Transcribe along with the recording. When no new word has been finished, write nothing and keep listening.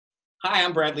Hi,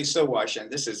 I'm Bradley Sowash, and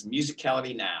this is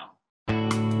Musicality Now.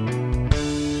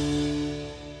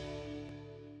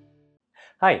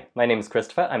 Hi, my name is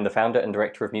Christopher. I'm the founder and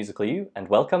director of Musical U, and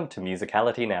welcome to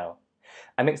Musicality Now.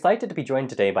 I'm excited to be joined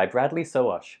today by Bradley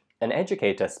Sowash, an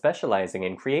educator specializing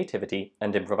in creativity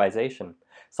and improvisation,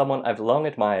 someone I've long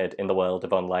admired in the world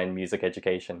of online music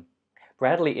education.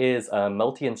 Bradley is a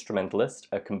multi-instrumentalist,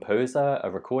 a composer, a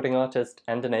recording artist,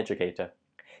 and an educator.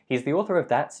 He's the author of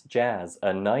That's Jazz, a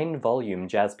 9-volume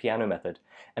jazz piano method,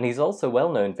 and he's also well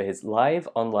known for his live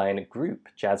online group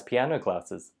jazz piano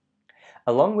classes.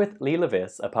 Along with Leila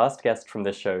Viss, a past guest from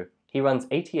this show, he runs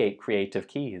 88 Creative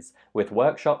Keys, with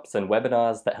workshops and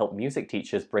webinars that help music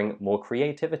teachers bring more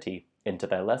creativity into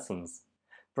their lessons.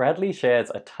 Bradley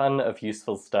shares a ton of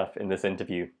useful stuff in this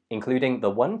interview, including the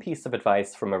one piece of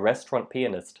advice from a restaurant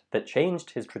pianist that changed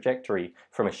his trajectory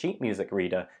from a sheet music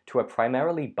reader to a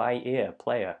primarily by-ear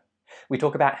player. We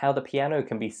talk about how the piano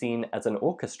can be seen as an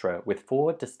orchestra with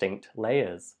 4 distinct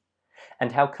layers,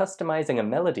 and how customizing a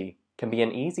melody can be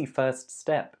an easy first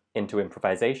step into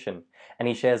improvisation, and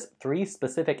he shares 3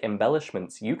 specific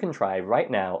embellishments you can try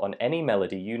right now on any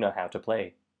melody you know how to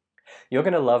play. You're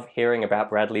going to love hearing about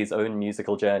Bradley's own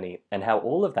musical journey and how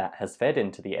all of that has fed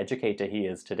into the educator he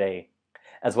is today,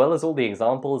 as well as all the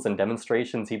examples and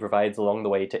demonstrations he provides along the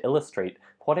way to illustrate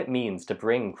what it means to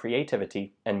bring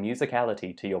creativity and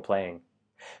musicality to your playing.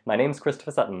 My name's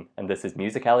Christopher Sutton, and this is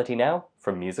Musicality Now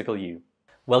from Musical U.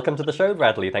 Welcome to the show,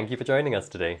 Bradley. Thank you for joining us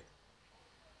today.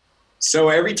 So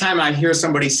every time I hear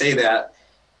somebody say that,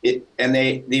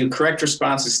 the correct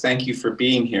response is thank you for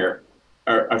being here,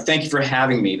 or thank you for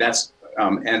having me. That's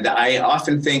and I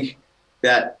often think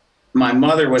that my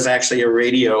mother was actually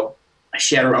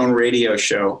she had her own radio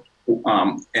show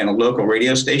and a local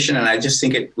radio station, and I just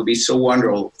think it would be so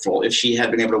wonderful if she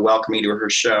had been able to welcome me to her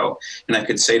show, and I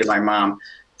could say to my mom,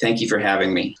 thank you for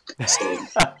having me. So,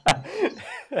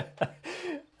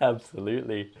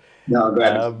 Absolutely. No, I'm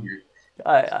glad to be here.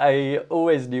 I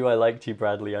always knew I liked you,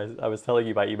 Bradley. I was telling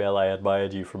you by email I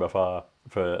admired you from afar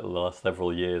for the last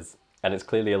several years, and it's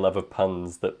clearly a love of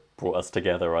puns that brought us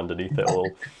together underneath it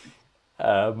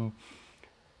all.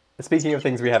 Speaking of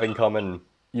things we have in common,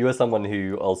 you are someone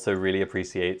who also really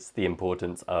appreciates the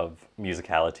importance of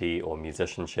musicality or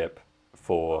musicianship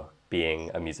for being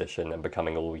a musician and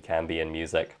becoming all we can be in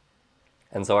music.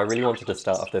 And so I really wanted to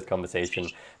start off this conversation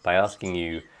by asking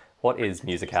you, what is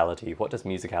musicality? What does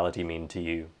musicality mean to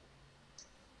you?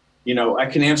 You know, I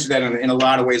can answer that in a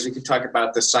lot of ways. We could talk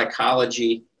about the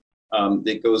psychology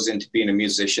that goes into being a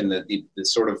musician, the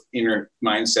sort of inner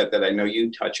mindset that I know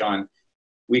you touch on.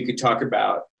 We could talk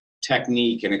about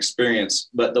technique and experience,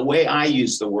 but the way I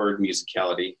use the word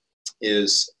musicality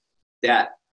is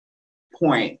that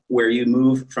point where you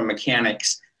move from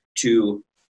mechanics to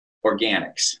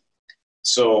organics.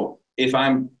 So if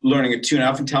I'm learning a tune, I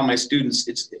often tell my students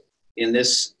it's in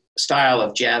this style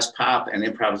of jazz, pop, and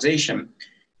improvisation,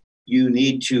 you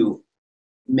need to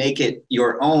make it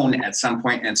your own at some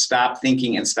point and stop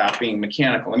thinking and stop being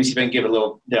mechanical. Let me see if I can give a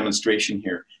little demonstration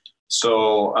here.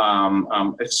 So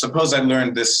suppose I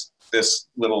learned this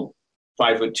little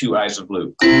 5'2" Eyes of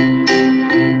Blue.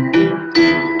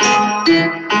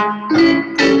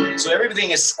 So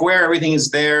everything is square, everything is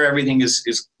there, everything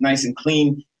is nice and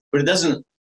clean, but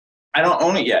I don't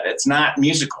own it yet. It's not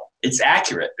musical. It's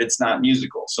accurate. It's not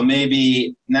musical. So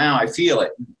maybe now I feel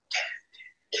it.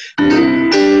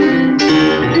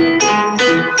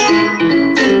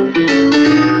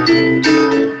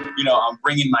 You know, I'm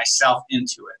bringing myself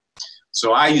into it.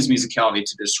 So I use musicality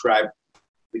to describe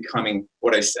becoming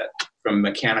what I said, from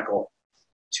mechanical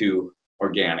to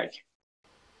organic.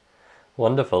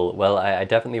 Wonderful. Well, I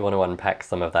definitely want to unpack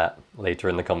some of that later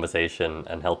in the conversation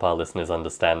and help our listeners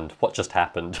understand what just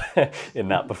happened in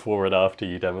that before and after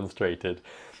you demonstrated.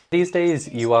 These days,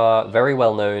 you are very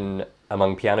well known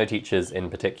among piano teachers in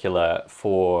particular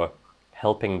for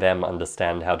helping them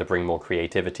understand how to bring more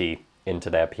creativity into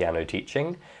their piano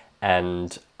teaching.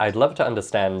 And I'd love to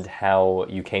understand how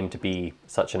you came to be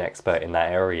such an expert in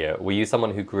that area. Were you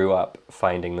someone who grew up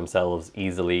finding themselves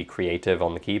easily creative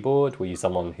on the keyboard? Were you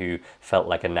someone who felt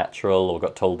like a natural or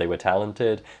got told they were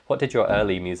talented? What did your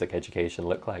early music education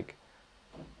look like?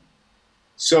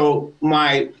 So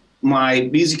my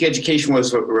music education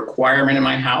was a requirement in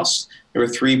my house. There were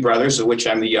 3 brothers, of which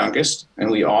I'm the youngest,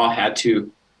 and we all had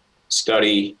to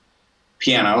study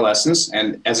piano lessons.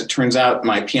 And as it turns out,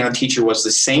 my piano teacher was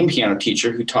the same piano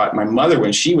teacher who taught my mother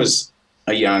when she was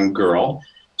a young girl.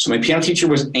 So my piano teacher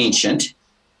was ancient,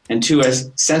 and to a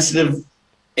sensitive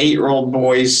 8-year-old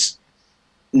boy's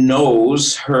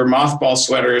nose, her mothball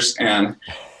sweaters and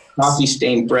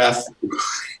coffee-stained breath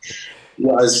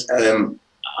was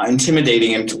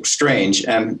intimidating and strange.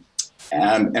 And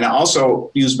I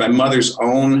also used my mother's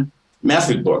own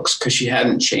method books because she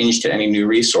hadn't changed to any new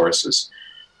resources.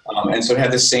 And so it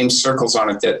had the same circles on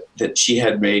it that she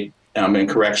had made in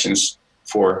corrections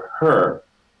for her.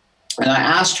 And I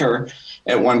asked her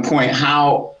at one point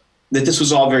that this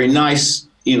was all very nice,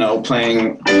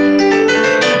 playing.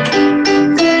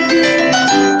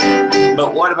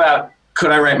 But what about,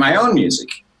 could I write my own music?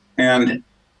 And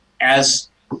as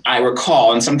I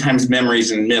recall, and sometimes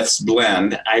memories and myths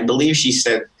blend, I believe she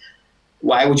said,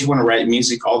 why would you want to write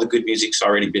music? All the good music's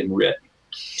already been written.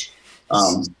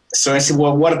 So I said,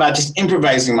 well, what about just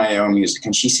improvising my own music?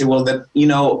 And she said, well,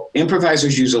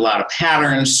 improvisers use a lot of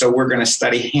patterns, so we're going to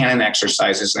study hand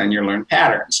exercises and then you learn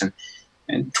patterns.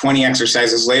 And 20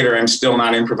 exercises later, I'm still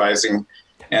not improvising.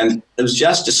 And I was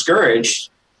just discouraged.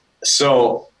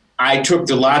 So I took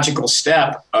the logical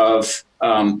step of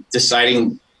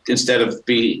deciding, instead of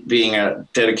being a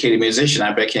dedicated musician,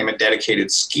 I became a dedicated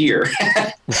skier.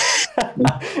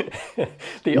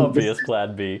 The obvious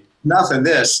plan B. Enough of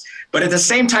this. But at the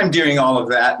same time doing all of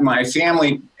that, my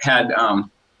family had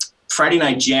Friday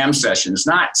night jam sessions,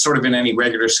 not sort of in any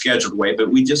regular scheduled way, but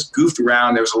we just goofed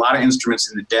around. There was a lot of instruments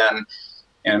in the den.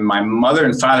 And my mother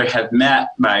and father had met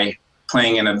by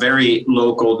playing in a very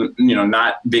local,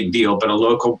 not big deal, but a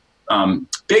local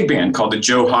big band called the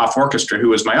Joe Hoff Orchestra, who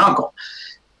was my uncle.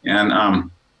 And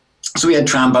so we had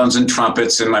trombones and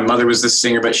trumpets, and my mother was the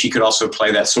singer, but she could also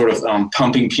play that sort of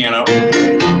pumping piano,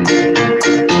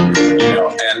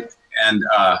 and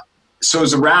so it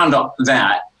was around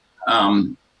that.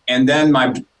 And then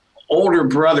my older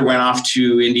brother went off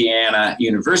to Indiana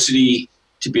University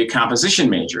to be a composition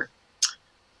major.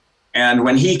 And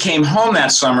when he came home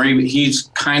that summer, he's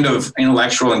kind of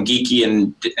intellectual and geeky,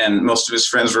 and most of his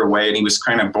friends were away, and he was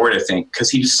kind of bored, I think, because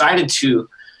he decided to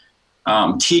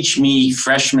teach me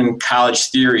freshman college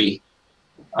theory,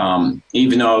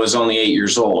 even though I was only 8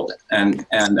 years old. And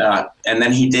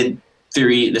then he did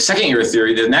theory, the second year of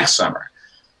theory, the next summer.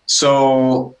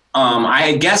 So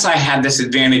I guess I had this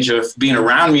advantage of being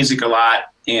around music a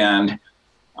lot and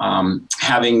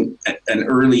having an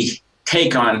early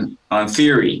take on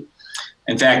theory.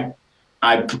 In fact,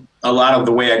 a lot of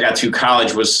the way I got through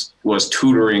college was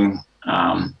tutoring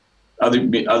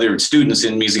other students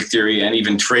in music theory and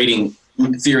even trading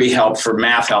theory help for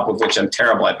math help, of which I'm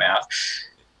terrible at math.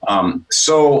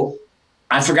 So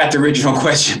I forgot the original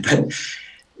question,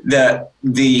 but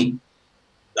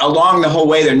along the whole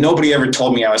way there, nobody ever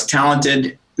told me I was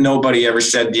talented. Nobody ever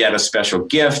said you had a special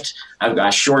gift. I've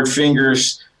got short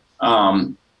fingers.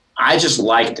 I just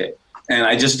liked it. And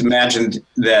I just imagined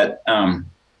that,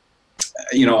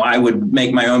 I would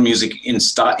make my own music in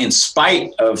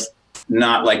spite of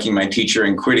not liking my teacher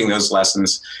and quitting those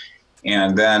lessons.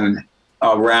 And then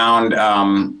around,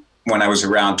 when I was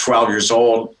around 12 years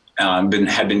old,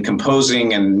 had been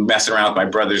composing and messing around with my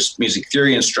brother's music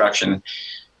theory instruction.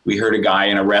 We heard a guy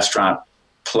in a restaurant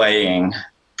playing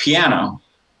piano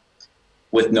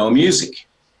with no music.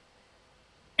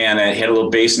 And it had a little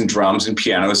bass and drums and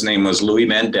piano. His name was Louis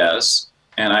Mendez.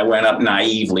 And I went up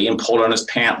naively and pulled on his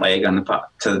pant leg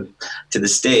to the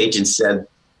stage and said,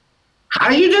 "How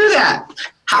do you do that?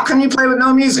 How can you play with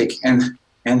no music?" And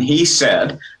he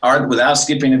said, without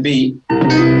skipping a beat,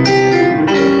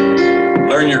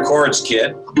 "Learn your chords,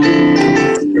 kid."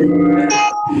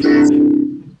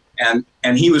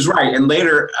 And he was right. And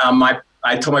later,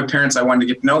 I told my parents I wanted to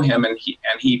get to know him, and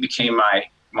he became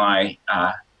my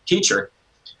teacher.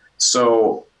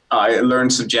 So I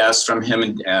learned some jazz from him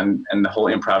and the whole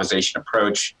improvisation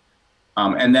approach.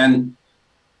 And then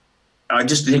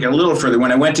just to take it a little further,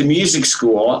 when I went to music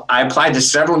school, I applied to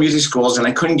several music schools and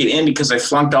I couldn't get in because I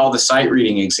flunked all the sight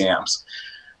reading exams.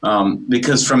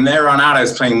 Because from there on out, I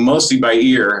was playing mostly by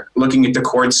ear, looking at the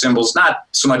chord symbols, not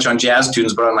so much on jazz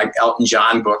tunes, but on like Elton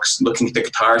John books, looking at the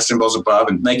guitar symbols above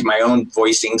and making my own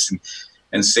voicings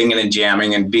and singing and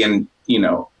jamming and being,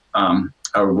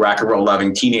 a rock and roll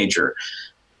loving teenager.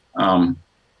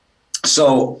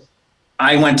 So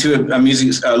I went to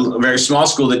a very small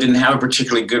school that didn't have a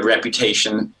particularly good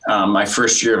reputation my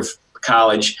first year of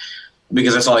college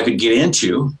because that's all I could get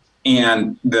into.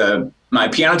 And my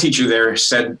piano teacher there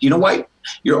said, "You know what?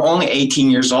 You're only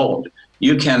 18 years old.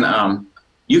 You can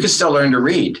still learn to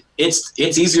read. It's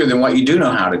easier than what you do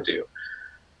know how to do."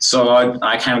 So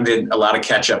I kind of did a lot of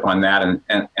catch up on that.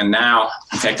 And now,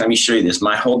 in fact, let me show you this.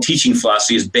 My whole teaching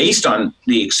philosophy is based on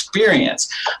the experience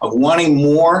of wanting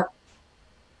more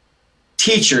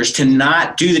teachers to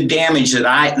not do the damage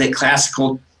that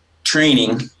classical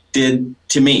training did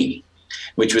to me.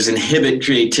 which was inhibit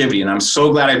creativity. And I'm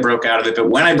so glad I broke out of it. But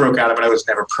when I broke out of it, I was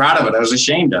never proud of it. I was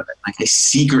ashamed of it. Like, I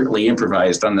secretly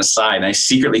improvised on the side, and I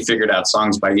secretly figured out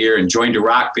songs by ear and joined a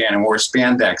rock band and wore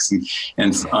spandex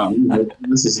and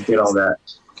this is did all that.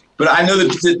 But I know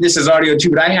that this is audio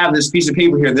too, but I have this piece of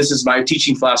paper here. This is my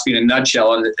teaching philosophy in a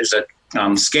nutshell. And there's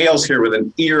a scales here with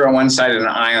an ear on one side and an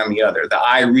eye on the other. The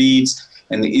eye reads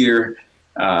and the ear,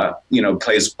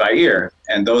 plays by ear.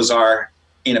 And those are,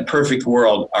 in a perfect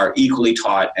world, are equally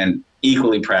taught and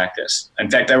equally practiced.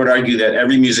 In fact, I would argue that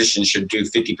every musician should do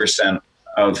 50%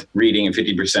 of reading and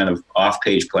 50% of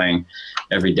off-page playing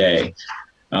every day,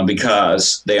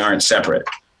 because they aren't separate.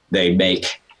 They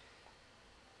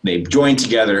join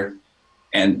together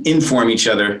and inform each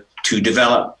other to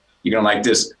develop, you're going to like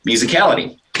this,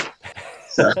 musicality.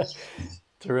 So.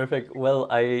 Terrific. Well,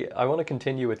 I want to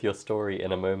continue with your story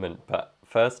in a moment, but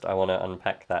first I want to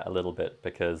unpack that a little bit,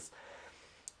 because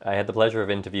I had the pleasure of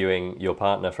interviewing your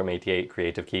partner from 88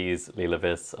 Creative Keys, Leila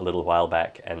Viss, a little while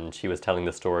back, and she was telling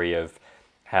the story of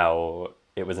how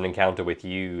it was an encounter with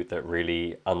you that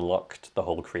really unlocked the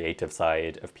whole creative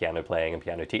side of piano playing and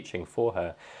piano teaching for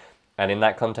her. And in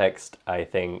that context, I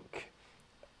think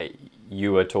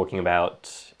you were talking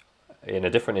about, in a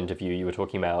different interview, you were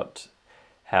talking about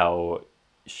how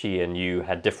she and you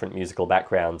had different musical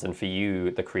backgrounds, and for you,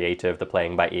 the creative, the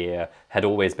playing by ear, had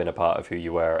always been a part of who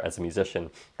you were as a musician.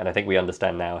 And I think we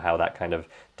understand now how that kind of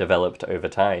developed over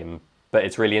time. But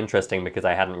it's really interesting because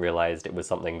I hadn't realized it was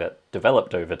something that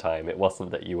developed over time. It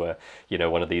wasn't that you were,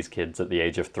 one of these kids at the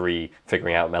age of 3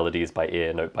 figuring out melodies by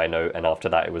ear, note by note, and after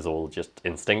that it was all just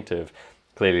instinctive.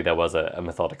 Clearly there was a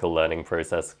methodical learning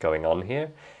process going on here.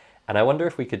 And I wonder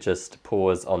if we could just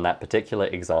pause on that particular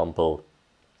example,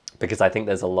 because I think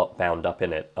there's a lot bound up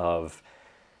in it of,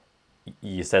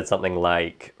 you said something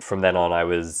like, from then on I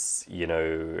was,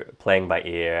 playing by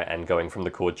ear and going from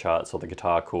the chord charts or the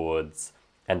guitar chords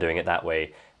and doing it that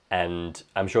way. And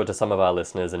I'm sure to some of our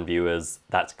listeners and viewers,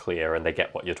 that's clear and they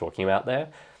get what you're talking about there.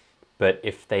 But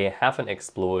if they haven't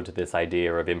explored this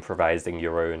idea of improvising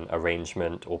your own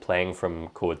arrangement or playing from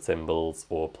chord symbols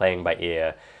or playing by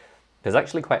ear, there's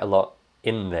actually quite a lot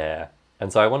in there.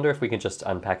 And so I wonder if we can just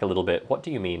unpack a little bit, what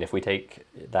do you mean if we take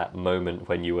that moment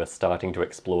when you were starting to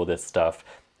explore this stuff,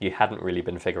 you hadn't really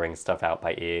been figuring stuff out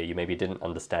by ear, you maybe didn't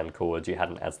understand chords, you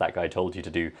hadn't, as that guy told you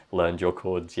to do, learned your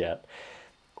chords yet.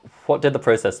 What did the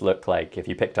process look like if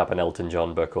you picked up an Elton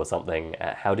John book or something?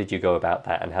 How did you go about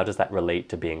that, and how does that relate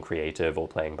to being creative or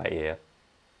playing by ear?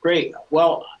 Great.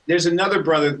 Well, there's another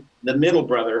brother, the middle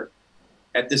brother,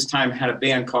 at this time had a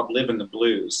band called Live in the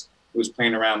Blues, who was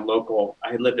playing around local.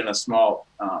 I had lived in a small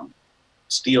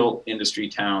steel industry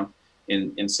town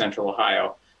in central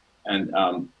Ohio. And,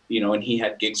 and he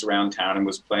had gigs around town and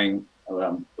was playing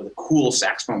with a cool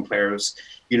saxophone player.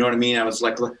 You know what I mean? I was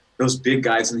like, look, those big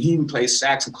guys, and he even plays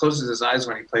sax and closes his eyes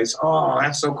when he plays. Oh,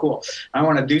 that's so cool. I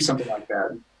want to do something like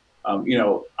that.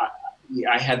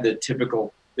 I had the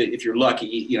typical, if you're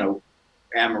lucky,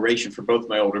 admiration for both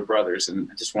my older brothers, and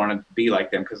I just wanted to be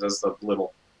like them because I was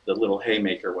the little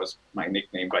haymaker was my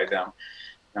nickname by them.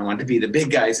 I wanted to be the big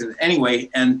guys. And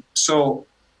anyway, and so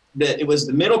it was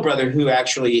the middle brother who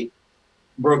actually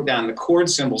broke down the chord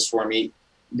symbols for me,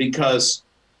 because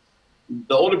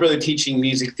the older brother teaching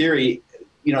music theory,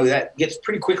 that gets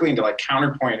pretty quickly into like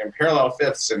counterpoint and parallel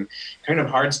fifths and kind of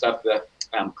hard stuff. The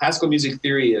classical music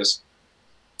theory is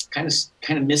kind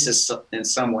of misses in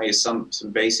some ways some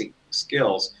basic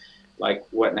skills, like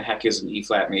what in the heck is an E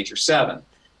flat major 7.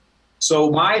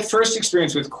 So my first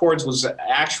experience with chords was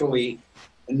actually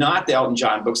not the Elton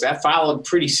John books. That followed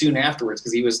pretty soon afterwards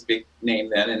because he was the big name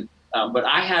then. And but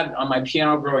I had on my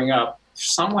piano growing up,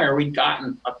 somewhere we'd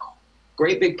gotten a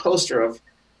great big poster of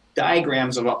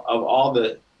diagrams of all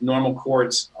the normal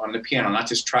chords on the piano, not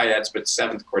just triads, but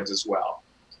 7th chords as well.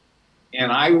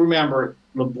 And I remember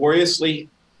laboriously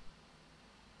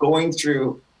going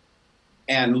through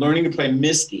and learning to play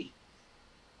Misty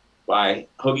by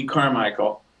Hoagie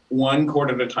Carmichael, 1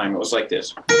 chord at a time. It was like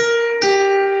this.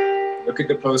 Look at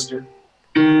the poster.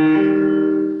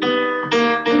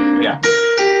 Yeah.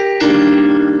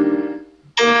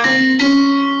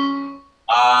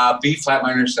 B flat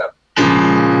minor 7.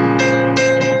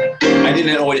 I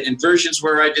didn't know what inversions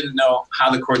were. I didn't know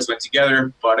how the chords went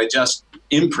together, but I just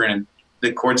imprinted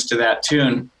the chords to that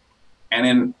tune. And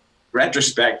in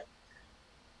retrospect,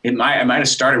 I might have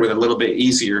started with a little bit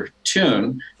easier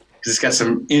tune because it's got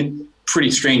some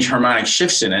pretty strange harmonic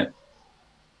shifts in it.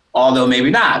 Although maybe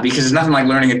not, because it's nothing like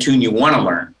learning a tune you want to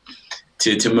learn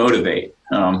to motivate.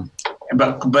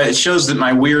 But it shows that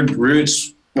my weird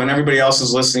roots, when everybody else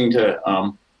is listening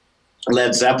to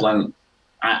Led Zeppelin,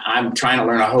 I'm trying to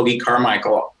learn a Hoagie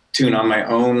Carmichael tune on my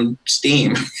own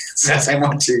steam as I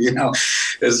want to, you know.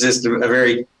 It's just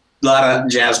a lot of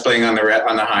jazz playing on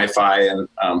the hi-fi, and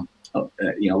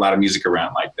you know, a lot of music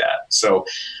around like that. So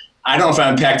I don't know if I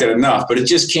unpacked it enough, but it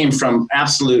just came from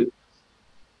absolute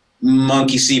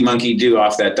monkey see, monkey do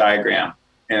off that diagram.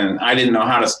 And I didn't know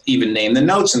how to even name the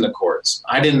notes in the chords.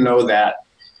 I didn't know that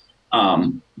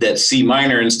that C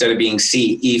minor, instead of being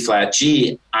C, E flat,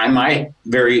 G, I might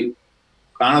very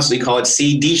honestly call it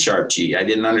C, D sharp, G. I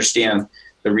didn't understand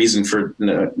the reason for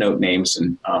note names.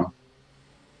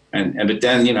 But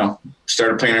then, you know,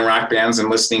 started playing in rock bands and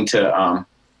listening to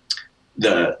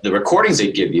the recordings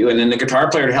they give you, and then the guitar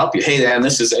player to help you. Hey, man,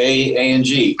 this is A, and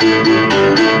G.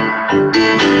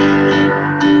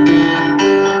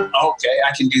 Okay,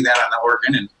 I can do that on the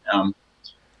organ, and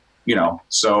you know,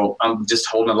 so I'm just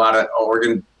holding a lot of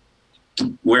organ,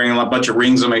 wearing a bunch of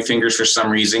rings on my fingers for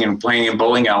some reason, and playing in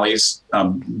bowling alleys,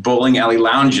 bowling alley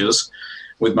lounges,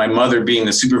 with my mother being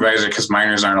the supervisor because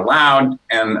minors aren't allowed,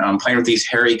 and playing with these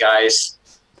hairy guys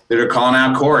that are calling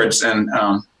out chords, and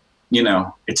you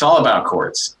know, it's all about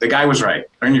chords. The guy was right.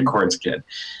 Learn your chords, kid.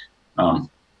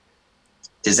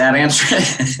 Does that answer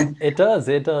it? It does,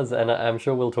 and I'm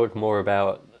sure we'll talk more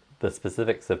about the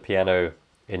specifics of piano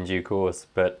in due course,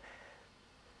 but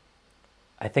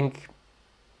I think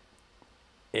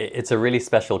it's a really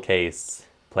special case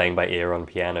playing by ear on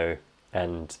piano,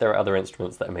 and there are other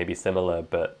instruments that are maybe similar,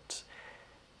 but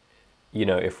you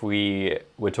know, if we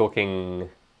were talking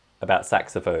about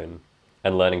saxophone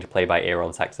and learning to play by ear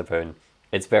on saxophone,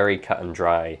 it's very cut and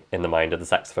dry in the mind of the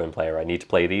saxophone player. I need to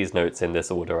play these notes in this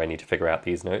order, I need to figure out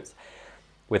these notes.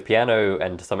 With piano,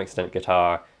 and to some extent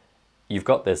guitar, you've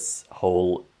got this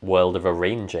whole world of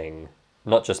arranging,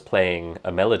 not just playing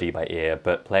a melody by ear,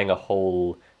 but playing a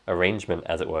whole arrangement,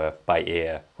 as it were, by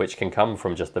ear, which can come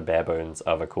from just the bare bones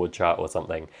of a chord chart or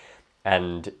something.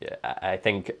 And I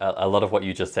think a lot of what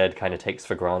you just said kind of takes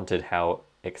for granted how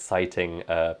exciting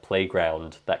a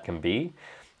playground that can be,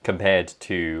 compared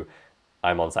to,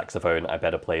 I'm on saxophone, I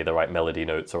better play the right melody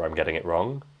notes or I'm getting it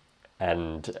wrong.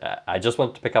 And I just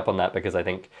want to pick up on that because I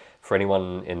think for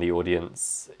anyone in the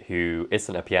audience who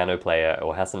isn't a piano player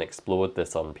or hasn't explored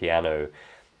this on piano,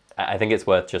 I think it's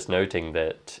worth just noting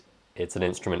that it's an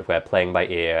instrument where playing by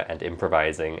ear and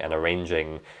improvising and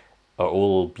arranging are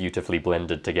all beautifully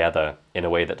blended together in a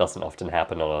way that doesn't often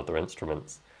happen on other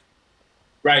instruments.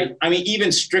 Right. I mean,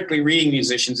 even strictly reading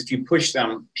musicians, if you push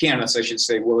them, pianists, I should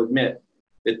say, will admit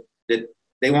that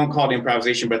they won't call it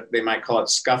improvisation, but they might call it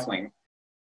scuffling.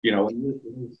 You know, when you're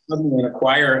suddenly in a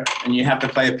choir and you have to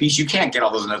play a piece, you can't get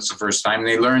all those notes the first time.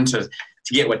 They learn to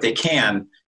get what they can.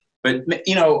 But,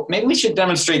 you know, maybe we should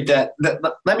demonstrate that.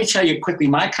 Let me tell you quickly,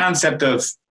 my concept of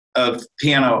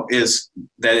piano is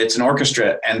that it's an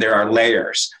orchestra and there are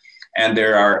layers. And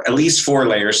there are at least 4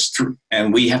 layers,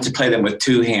 and we have to play them with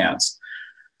 2 hands.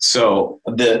 So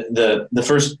the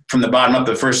first, from the bottom up,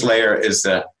 the first layer is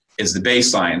the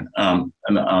bass line.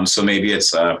 So maybe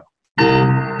it's you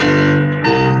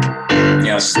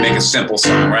know, let's make a simple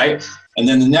song, right? And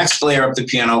then the next layer up the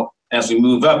piano, as we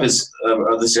move up, is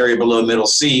this area below middle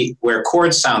C, where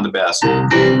chords sound the best.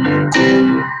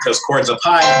 Because chords up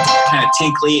high, kind of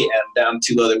tinkly, and down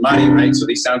too low, they're muddy, right? So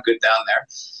they sound good down there.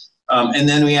 And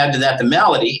then we add to that the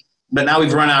melody, but now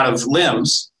we've run out of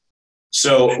limbs.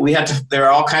 So we have to, there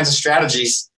are all kinds of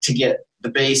strategies to get the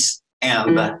bass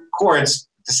and the chords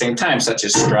at the same time, such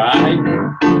as stride,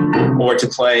 or to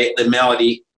play the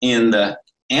melody and the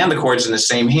chords in the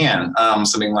same hand.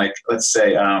 Something like, let's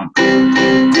say, so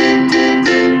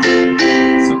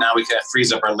now we can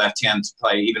freeze up our left hand to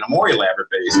play even a more elaborate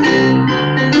bass,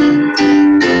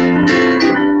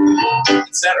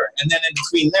 etc. And then in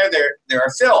between there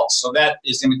are fills. So that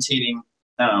is imitating,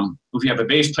 if you have a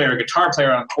bass player, a guitar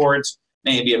player on chords,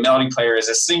 maybe a melody player as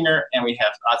a singer, and we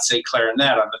have, I'd say,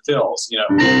 clarinet on the fills, you know.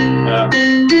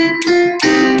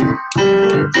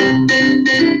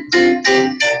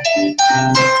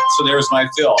 So there's my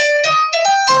fill.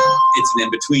 It's an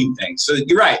in-between thing. So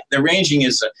you're right, the arranging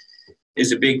is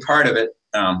a big part of it.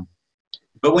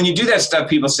 But when you do that stuff,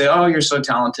 people say, oh, you're so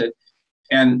talented.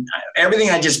 And everything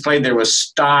I just played there was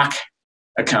stock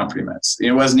accompaniments.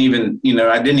 It wasn't even, you know,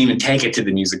 I didn't even take it to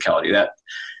the musicality.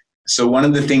 So one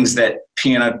of the things that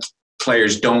piano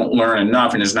players don't learn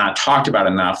enough and is not talked about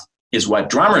enough is what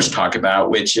drummers talk about,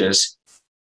 which is,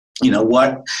 you know,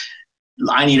 what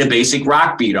I need a basic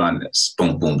rock beat on this.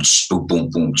 Boom, boom, sh, boom, boom,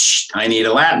 boom. Sh. I need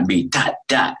a Latin beat. Da,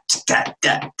 da, da,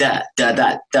 da, da, da,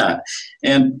 da, da.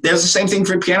 And there's the same thing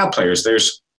for piano players.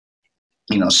 There's,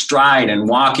 you know, stride and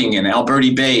walking and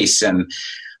Alberti bass and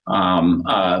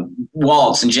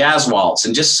waltz and jazz waltz,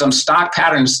 and just some stock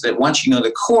patterns that once you know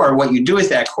the chord, what you do with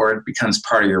that chord becomes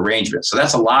part of your arrangement. So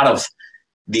that's a lot of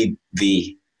the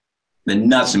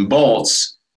nuts and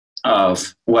bolts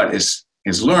of what is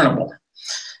learnable.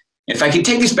 If I could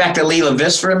take this back to Leila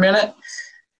Viss for a minute.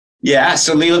 Yeah,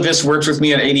 so Leila Viss works with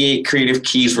me at 88 Creative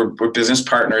Keys. We're business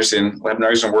partners in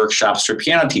webinars and workshops for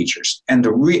piano teachers. And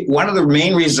one of the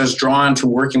main reasons I was drawn to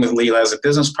working with Leila as a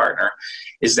business partner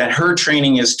is that her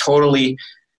training is totally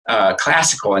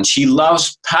classical, and she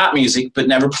loves pop music but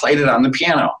never played it on the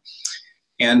piano.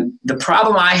 And the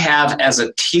problem I have as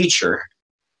a teacher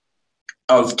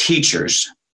of teachers,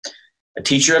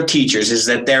 is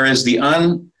that there is the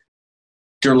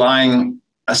underlying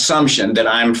assumption that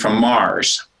I'm from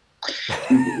Mars.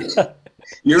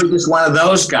 You're just one of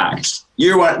those guys.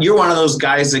 You're one of those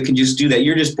guys that can just do that.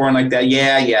 You're just born like that.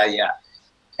 Yeah.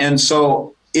 And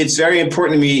so it's very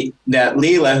important to me that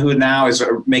Leila, who now is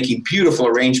making beautiful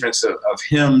arrangements of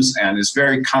hymns and is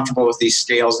very comfortable with these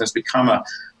scales and has become a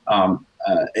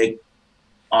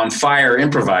on fire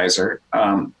improviser,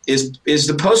 is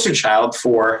the poster child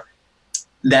for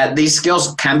that these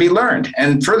skills can be learned.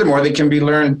 And furthermore, they can be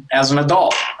learned as an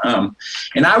adult.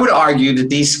 And I would argue that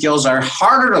these skills are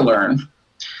harder to learn.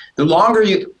 The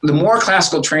more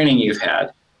classical training you've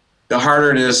had, the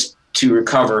harder it is to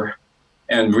recover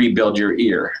and rebuild your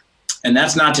ear. And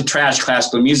that's not to trash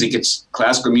classical music.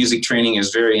 Classical music training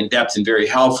is very in-depth and very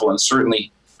helpful, and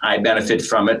certainly I benefit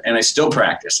from it, and I still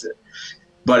practice it.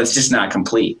 But it's just not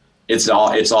complete. It's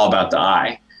all about the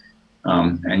eye.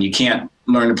 And you can't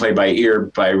learn to play by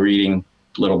ear by reading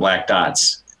little black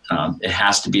dots. It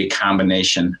has to be a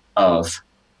combination of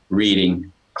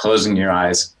reading, closing your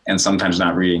eyes, and sometimes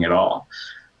not reading at all.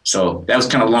 So that was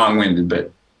kind of long-winded,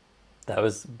 but that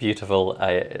was beautiful.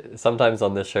 Sometimes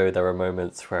on this show there are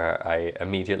moments where I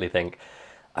immediately think,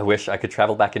 I wish I could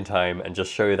travel back in time and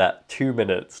just show that 2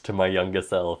 minutes to my younger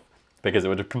self, because it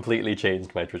would have completely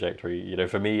changed my trajectory. You know,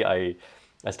 for me, I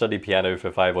studied piano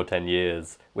for 5 or 10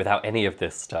 years without any of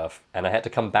this stuff, and I had to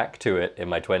come back to it in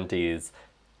my 20s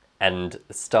and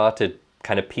started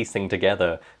kind of piecing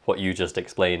together what you just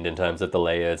explained in terms of the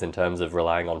layers, in terms of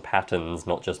relying on patterns,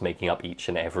 not just making up each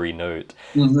and every note.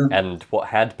 Mm-hmm. And what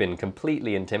had been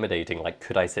completely intimidating, like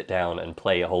could I sit down and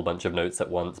play a whole bunch of notes at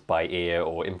once by ear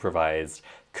or improvised,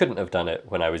 couldn't have done it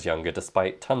when I was younger,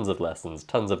 despite tons of lessons,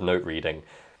 tons of note reading.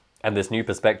 And this new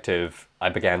perspective, I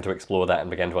began to explore that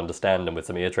and began to understand, and with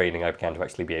some ear training, I began to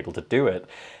actually be able to do it.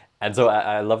 And so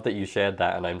I love that you shared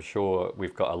that, and I'm sure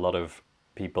we've got a lot of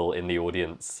people in the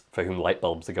audience for whom light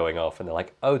bulbs are going off, and they're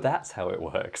like, oh, that's how it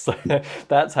works.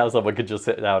 That's how someone could just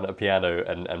sit down at a piano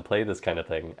and play this kind of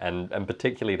thing. And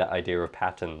particularly that idea of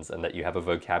patterns, and that you have a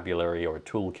vocabulary or a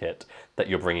toolkit that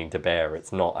you're bringing to bear.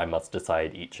 It's not, I must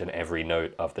decide each and every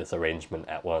note of this arrangement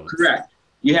at once. Correct.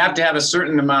 You have to have a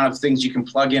certain amount of things you can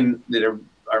plug in that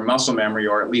are muscle memory,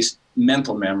 or at least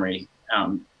mental memory.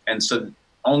 And so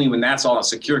only when that's all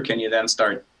secure can you then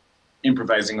start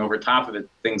improvising over top of it,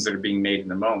 things that are being made in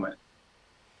the moment.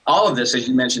 All of this, as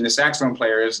you mentioned, the saxophone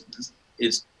player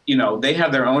is you know, they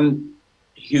have their own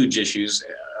huge issues,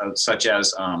 such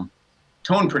as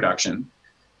tone production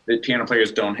that piano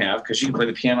players don't have, because you can play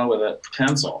the piano with a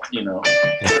pencil, you know.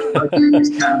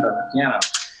 Piano.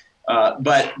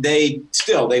 But they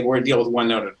were deal with one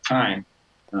note at a time.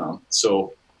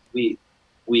 So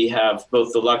we have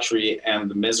both the luxury and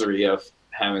the misery of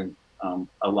having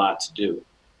a lot to do.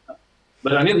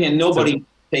 But on the other hand, nobody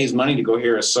pays money to go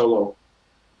hear a solo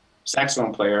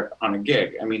saxophone player on a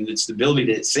gig. I mean, it's the ability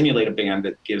to simulate a band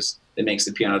that makes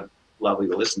the piano lovely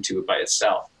to listen to by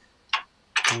itself.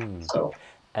 So,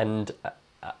 and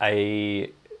I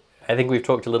think we've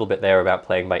talked a little bit there about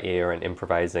playing by ear and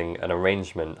improvising an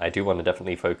arrangement. I do want to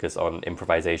definitely focus on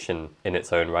improvisation in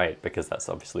its own right, because that's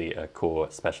obviously a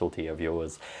core specialty of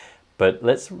yours. But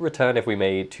let's return, if we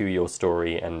may, to your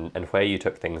story and where you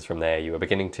took things from there. You were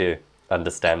beginning to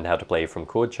understand how to play from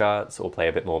chord charts or play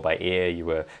a bit more by ear. You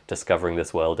were discovering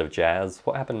this world of jazz.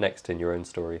 What happened next in your own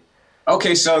story?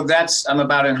 Okay, so I'm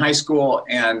about in high school,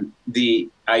 and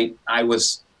I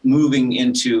was moving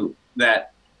into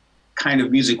that kind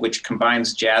of music which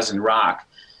combines jazz and rock,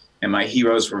 and my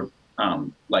heroes were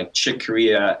like Chick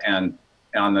Corea, and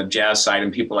on the jazz side,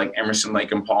 and people like Emerson,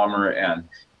 Lake and Palmer, and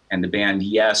the band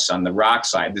Yes on the rock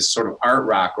side, this sort of art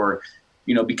rock, or,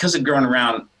 you know, because I'd grown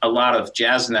around a lot of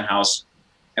jazz in the house.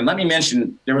 And let me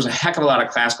mention, there was a heck of a lot of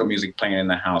classical music playing in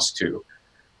the house too.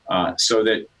 So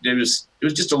that there was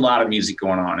just a lot of music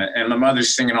going on, and my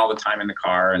mother's singing all the time in the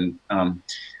car. And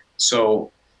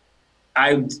so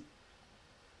as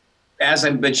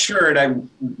I matured,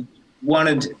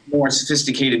 wanted more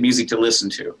sophisticated music to listen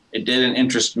to. It didn't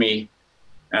interest me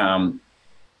on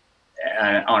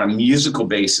a musical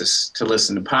basis to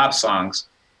listen to pop songs,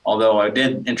 although it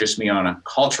did interest me on a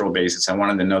cultural basis. I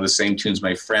wanted to know the same tunes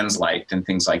my friends liked and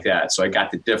things like that, so I got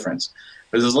the difference.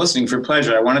 But as I was listening for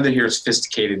pleasure, I wanted to hear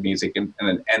sophisticated music, and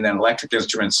then electric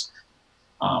instruments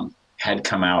had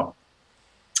come out.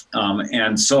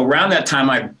 And so around that time,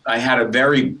 I had a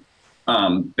very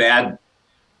bad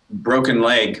broken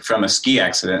leg from a ski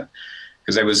accident,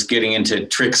 because I was getting into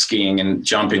trick skiing and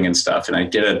jumping and stuff, and I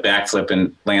did a backflip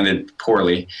and landed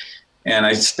poorly. And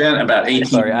I spent about 18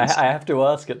 Sorry, months. I have to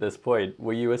ask at this point,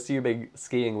 were you assuming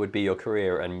skiing would be your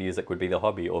career and music would be the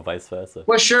hobby, or vice versa?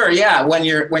 Well, sure, yeah. When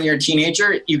you're a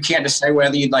teenager, you can't decide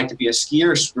whether you'd like to be a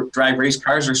skier, drive race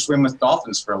cars, or swim with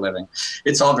dolphins for a living.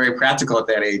 It's all very practical at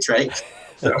that age, right?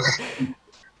 So,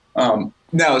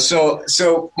 no,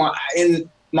 so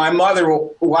my mother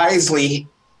wisely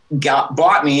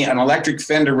bought me an electric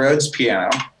Fender Rhodes piano,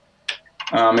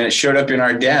 and it showed up in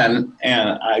our den,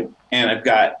 and I've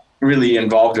got really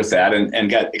involved with that and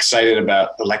got excited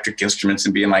about electric instruments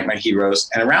and being like my heroes.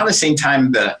 And around the same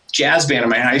time, the jazz band in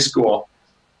my high school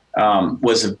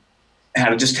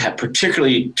had a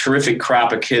particularly terrific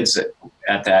crop of kids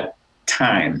at that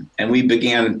time, and we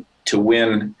began to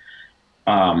win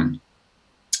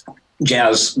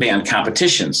jazz band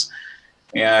competitions.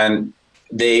 And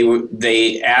the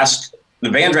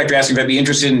band director asked me if I'd be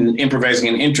interested in improvising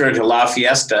an intro to La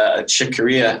Fiesta, a Chick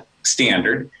Corea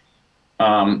standard.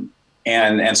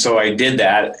 And so I did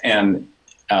that and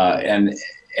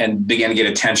began to get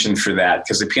attention for that,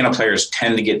 because the piano players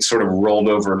tend to get sort of rolled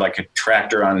over like a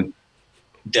tractor on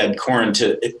dead corn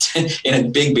in a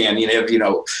big band. You have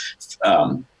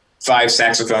 5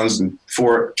 saxophones and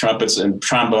 4 trumpets and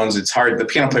trombones. It's hard. The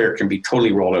piano player can be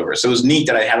totally rolled over. So it was neat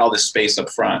that I had all this space up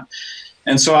front.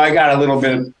 And so I got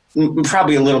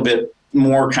probably a little bit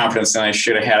more confidence than I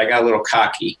should have had. I got a little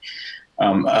cocky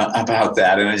about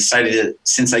that. And I decided that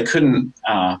since I couldn't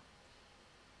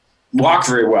walk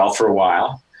very well for a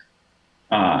while,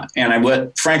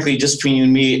 and frankly, just between you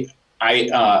and me,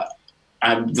 I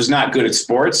was not good at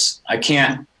sports. I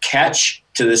can't catch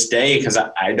to this day because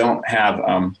I don't have,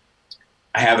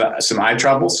 I have some eye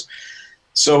troubles.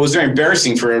 So it was very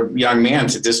embarrassing for a young man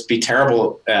to just be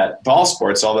terrible at ball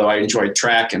sports, although I enjoyed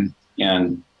track and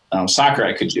soccer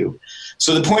I could do.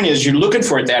 So the point is, you're looking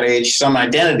for at that age some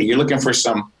identity. You're looking for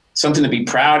something to be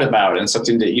proud about and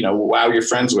something to wow your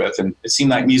friends with. And it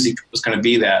seemed like music was going to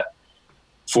be that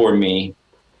for me.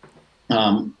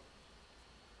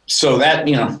 So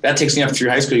that takes me up through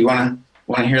high school. You want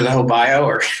to hear the whole bio,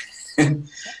 or?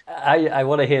 I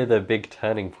want to hear the big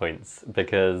turning points,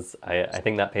 because I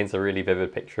think that paints a really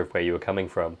vivid picture of where you were coming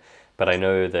from. But I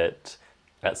know that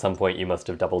at some point you must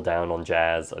have doubled down on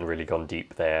jazz and really gone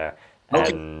deep there.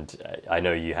 Okay. And I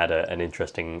know you had an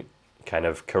interesting kind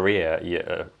of career,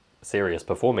 a serious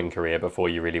performing career, before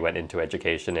you really went into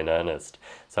education in earnest.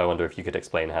 So I wonder if you could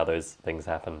explain how those things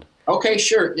happened. Okay,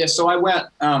 sure. Yeah, so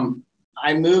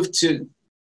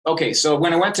so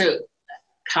when I went to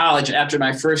college after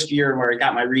my first year where I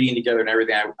got my reading together and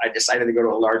everything, I decided to go to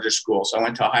a larger school. So I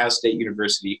went to Ohio State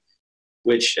University,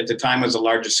 which at the time was the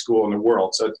largest school in the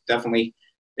world. So it's definitely,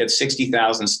 it had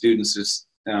 60,000 students.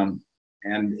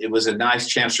 And it was a nice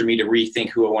chance for me to rethink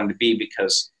who I wanted to be,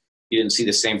 because you didn't see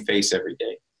the same face every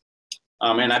day.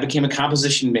 And I became a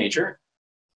composition major.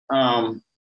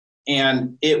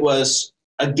 And it was,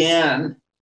 again,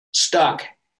 stuck.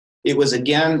 It was,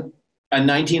 again, a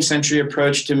 19th century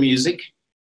approach to music.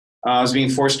 I was being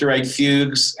forced to write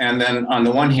fugues, and then on the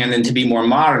one hand, and to be more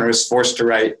modern, I was forced to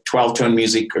write 12-tone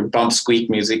music or bump squeak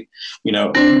music,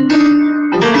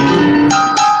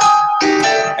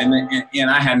 And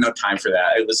I had no time for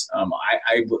that. It was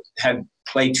I had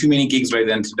played too many gigs by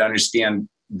then to understand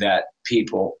that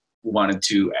people wanted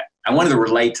to. I wanted to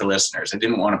relate to listeners. I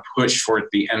didn't want to push forth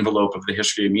the envelope of the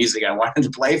history of music. I wanted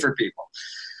to play for people.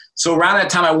 So around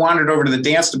that time, I wandered over to the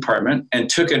dance department and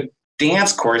took a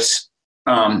dance course,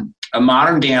 a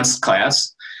modern dance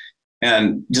class,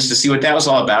 and just to see what that was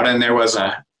all about. And there was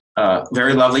a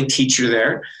very lovely teacher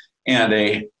there and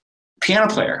a piano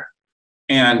player.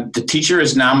 And the teacher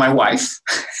is now my wife.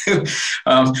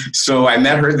 So I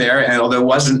met her there, and although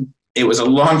it was a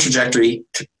long trajectory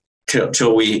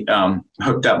till we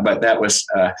hooked up, but that was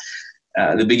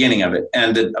the beginning of it.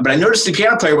 But I noticed the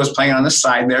piano player was playing on the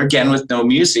side there, again with no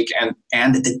music,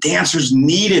 and the dancers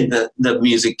needed the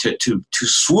music to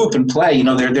swoop and play.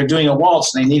 They're doing a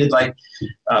waltz, and they needed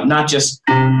not just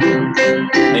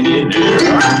they needed.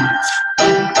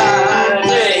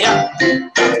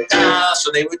 So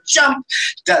they would jump,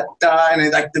 and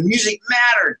the music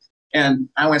mattered. And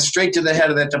I went straight to the head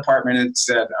of that department and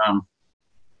said,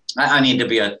 I need to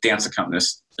be a dance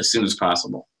accompanist as soon as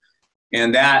possible.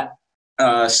 And that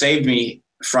saved me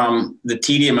from the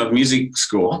tedium of music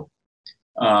school,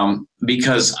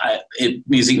 because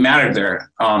music mattered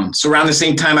there. So around the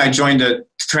same time, I joined a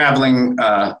traveling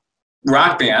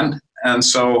rock band. And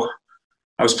so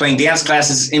I was playing dance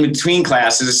classes in between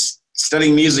classes,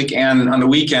 studying music, and on the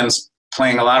weekends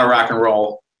playing a lot of rock and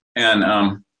roll.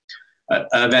 And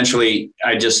eventually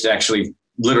I just actually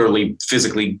literally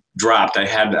physically dropped. I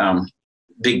had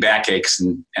big backaches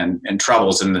and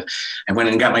troubles, and I went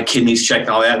and got my kidneys checked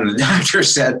and all that, and the doctor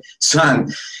said,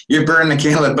 "Son, you're burning the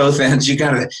candle at both ends. You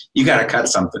gotta cut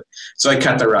something." So I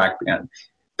cut the rock band.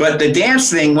 But the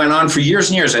dance thing went on for years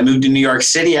and years. I moved to New York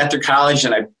City after college,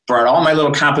 and I brought all my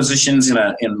little compositions in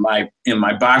my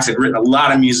box. I'd written a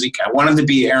lot of music. I wanted to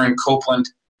be Aaron Copland.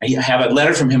 I have a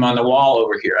letter from him on the wall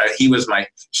over here. He was my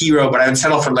hero, but I would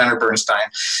settle for Leonard Bernstein.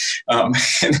 And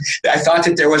I thought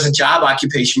that there was a job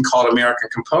occupation called American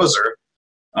composer,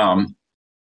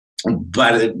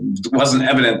 but it wasn't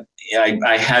evident.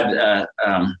 I had a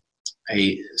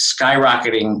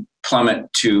skyrocketing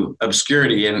plummet to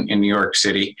obscurity in New York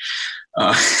City.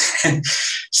 But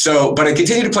I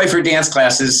continued to play for dance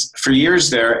classes for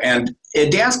years there. And a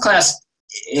dance class,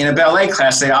 in a ballet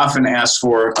class, they often ask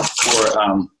for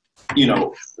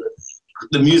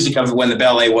the music of when the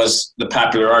ballet was the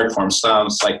popular art form.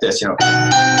 Sounds like this, a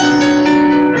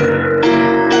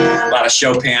lot of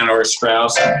Chopin or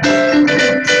Strauss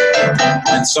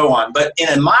and so on. But in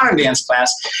a modern dance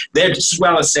class, they just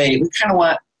want to say, we kind of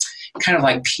want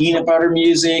like peanut butter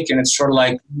music, and it's sort of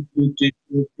like,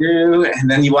 and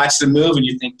then you watch the move and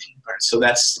you think peanut butter. So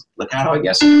that's legato, I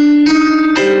guess.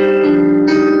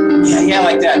 Yeah,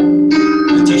 like that.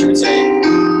 The teacher would say.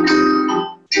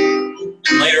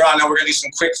 And later on, we're going to do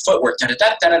some quick footwork. You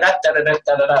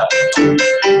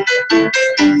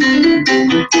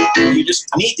just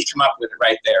need to come up with it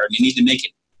right there, and you need to make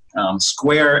it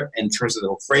square in terms of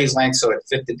the phrase length so it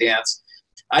fit the dance.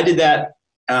 I did that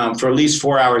for at least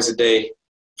 4 hours a day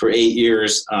for 8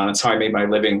 years. That's how I made my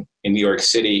living in New York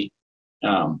City.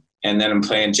 And then I'm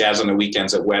playing jazz on the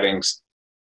weekends at weddings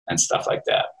and stuff like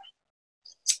that.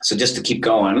 So just to keep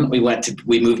going, we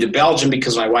moved to Belgium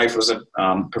because my wife was a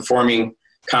performing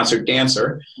concert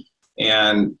dancer,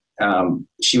 and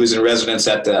she was in residence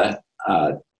at the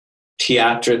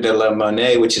Théâtre de la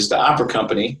Monnaie, which is the opera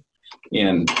company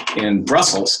in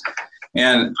Brussels.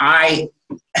 And I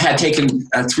had taken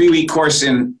a 3-week course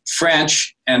in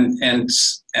French, and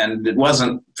it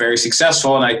wasn't very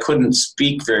successful, and I couldn't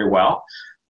speak very well.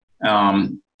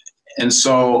 And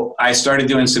so I started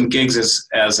doing some gigs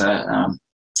as a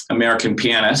American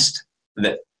pianist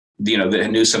that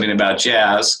knew something about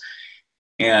jazz,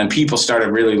 and people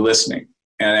started really listening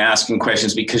and asking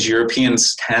questions, because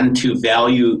Europeans tend to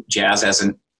value jazz as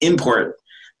an import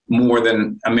more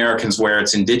than Americans where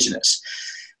it's indigenous.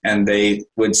 And they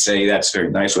would say, "That's very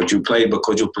nice what you played, but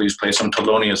could you please play some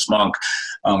Thelonious Monk?"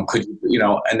 And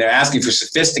they're asking for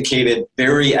sophisticated,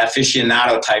 very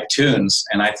aficionado type tunes.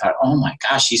 And I thought, oh my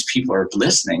gosh, these people are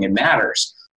listening. It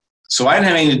matters. So I didn't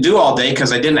have anything to do all day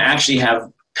because I didn't actually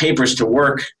have papers to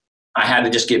work. I had to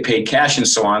just get paid cash and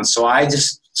so on. So I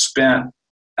just spent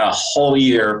a whole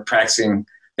year practicing.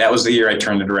 That was the year I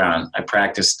turned it around. I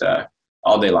practiced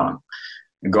all day long.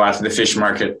 I'd go out to the fish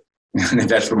market, the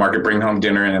vegetable market, bring home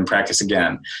dinner, and then practice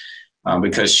again,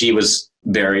 because she was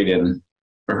buried in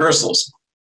rehearsals.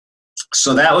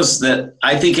 So that was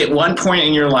I think at one point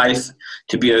in your life,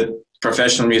 to be a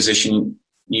professional musician,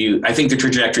 I think the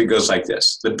trajectory goes like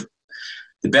this.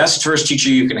 The best first teacher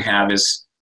you can have is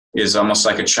almost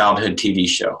like a childhood TV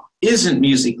show. Isn't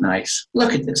music nice?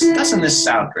 Look at this. Doesn't this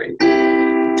sound great?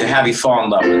 To have you fall in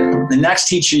love with it. The next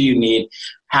teacher you need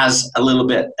has a little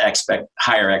bit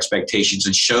higher expectations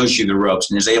and shows you the ropes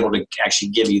and is able to actually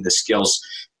give you the skills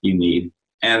you need.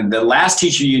 And the last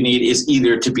teacher you need is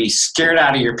either to be scared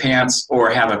out of your pants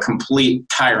or have a complete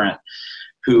tyrant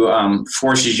who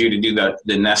forces you to do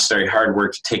the necessary hard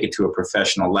work to take it to a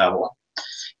professional level.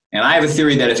 And I have a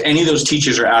theory that if any of those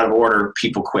teachers are out of order,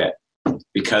 people quit.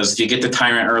 Because if you get the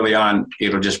tyrant early on,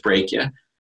 it'll just break you.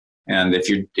 And if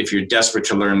you're desperate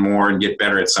to learn more and get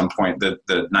better at some point,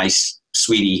 the nice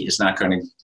sweetie is not going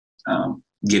to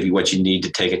give you what you need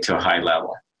to take it to a high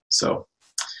level. So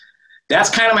that's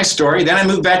kind of my story. Then I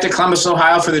moved back to Columbus,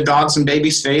 Ohio for the dogs and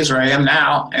babies phase, where I am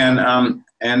now. And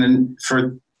then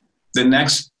for the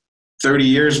next 30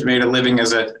 years, made a living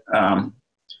as a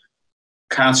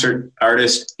concert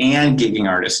artist and gigging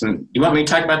artist. And you want me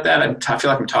to talk about that? I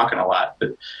feel like I'm talking a lot,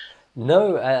 but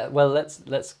no. Well,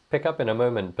 let's pick up in a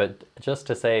moment. But just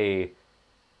to say,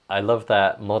 I love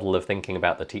that model of thinking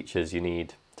about the teachers you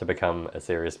need to become a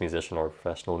serious musician or a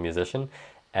professional musician.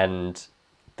 And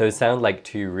those sound like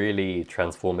two really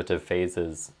transformative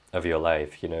phases of your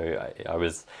life. You know, I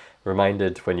was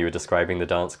reminded when you were describing the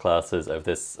dance classes of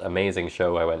this amazing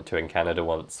show I went to in Canada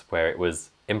once where it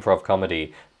was improv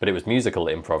comedy, but it was musical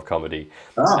improv comedy.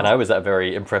 Oh. And I was at a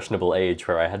very impressionable age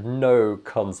where I had no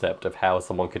concept of how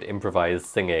someone could improvise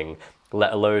singing,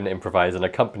 let alone improvise an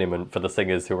accompaniment for the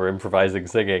singers who were improvising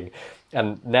singing.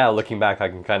 And now looking back, I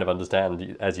can kind of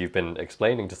understand, as you've been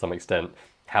explaining to some extent,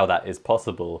 how that is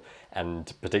possible,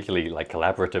 and particularly like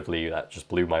collaboratively, that just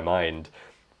blew my mind.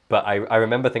 But I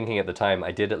remember thinking at the time,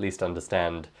 I did at least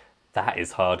understand that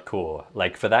is hardcore.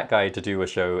 Like for that guy to do a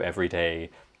show every day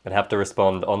and have to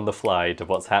respond on the fly to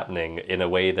what's happening in a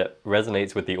way that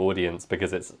resonates with the audience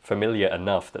because it's familiar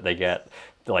enough that they get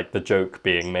like the joke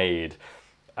being made.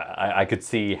 I could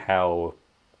see how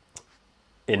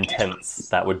intense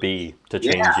that would be to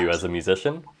change you as a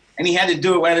musician. And he had to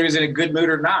do it whether he was in a good mood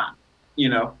or not. You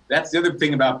know, that's the other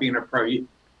thing about being a pro.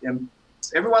 And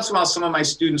every once in a while, some of my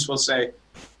students will say,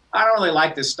 I don't really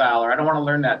like this style, or I don't want to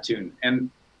learn that tune. And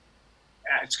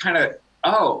it's kind of,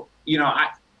 oh, you know,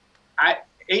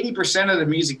 80% of the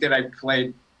music that I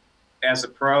played as a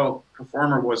pro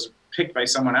performer was picked by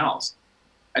someone else.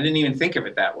 I didn't even think of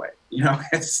it that way. You know,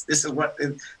 this is what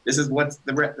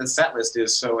the set list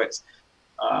is. So it's,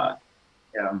 I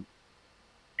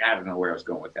don't know where I was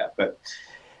going with that, but.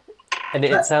 And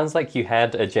it sounds like you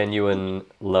had a genuine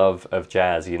love of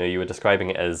jazz. You know, you were describing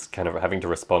it as kind of having to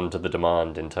respond to the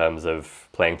demand in terms of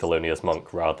playing Thelonious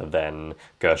Monk rather than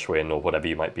Gershwin or whatever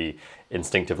you might be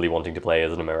instinctively wanting to play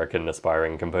as an American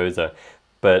aspiring composer.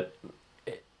 But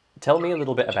tell me a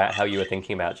little bit about how you were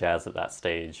thinking about jazz at that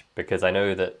stage, because I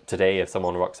know that today if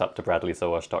someone rocks up to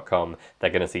bradleysowash.com, they're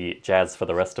going to see Jazz for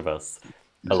the Rest of Us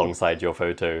alongside your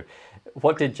photo.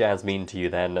 What did jazz mean to you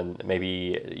then? And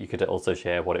maybe you could also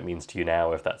share what it means to you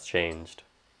now, if that's changed.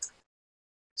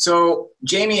 So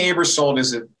Jamie Aebersold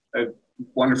is a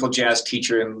wonderful jazz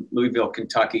teacher in Louisville,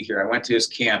 Kentucky here. I went to his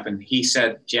camp and he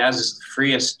said, jazz is the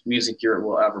freest music you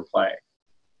will ever play.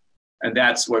 And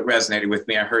that's what resonated with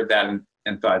me. I heard that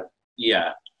and thought,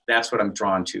 yeah, that's what I'm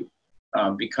drawn to.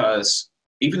 Because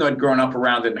even though I'd grown up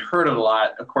around it and heard it a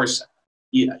lot, of course,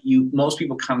 most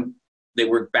people they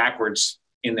work backwards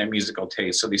in their musical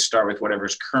taste. So they start with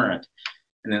whatever's current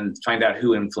and then find out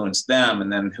who influenced them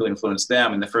and then who influenced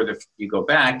them. And the further you go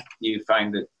back, you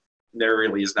find that there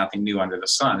really is nothing new under the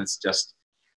sun. It's just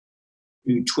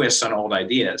new twists on old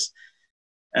ideas.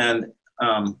 And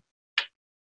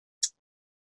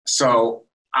so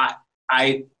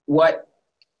what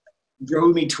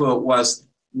drove me to it was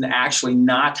actually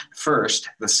not first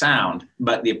the sound,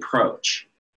 but the approach.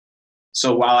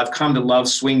 So while I've come to love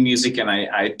swing music and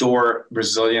I adore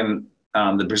Brazilian,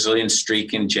 the Brazilian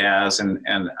streak in jazz, and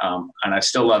I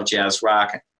still love jazz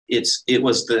rock, it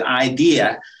was the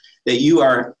idea that you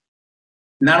are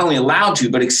not only allowed to,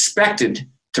 but expected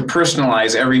to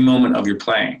personalize every moment of your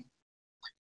playing.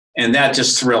 And that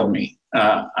just thrilled me.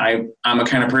 I'm a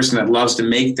kind of person that loves to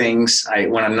make things.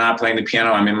 When I'm not playing the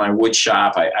piano, I'm in my wood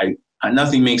shop.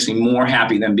 Nothing makes me more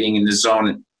happy than being in the zone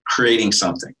and creating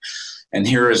something. And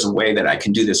here is a way that I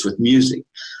can do this with music.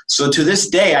 So to this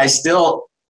day, I still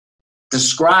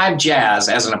describe jazz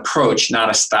as an approach,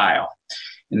 not a style.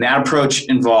 And that approach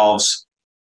involves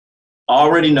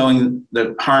already knowing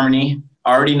the harmony,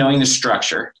 already knowing the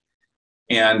structure,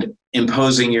 and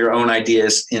imposing your own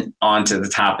ideas onto the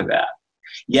top of that.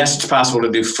 Yes, it's possible to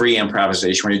do free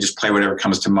improvisation where you just play whatever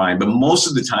comes to mind, but most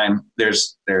of the time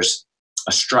there's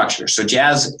a structure. So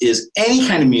jazz is any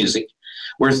kind of music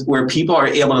where people are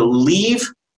able to leave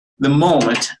the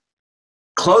moment,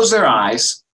 close their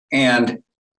eyes, and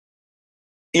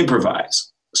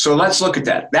improvise. So let's look at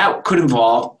that. That could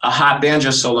involve a hot banjo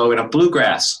solo in a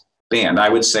bluegrass band. I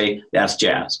would say that's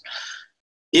jazz.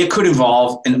 It could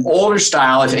involve an older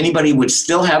style, if anybody would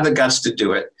still have the guts to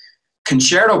do it,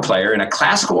 concerto player in a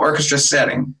classical orchestra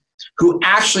setting who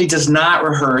actually does not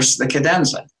rehearse the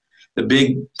cadenza, the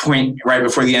big point right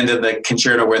before the end of the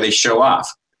concerto where they show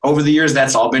off. Over the years,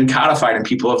 that's all been codified and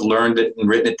people have learned it and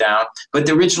written it down. But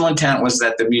the original intent was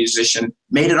that the musician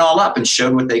made it all up and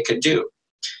showed what they could do.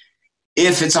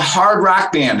 If it's a hard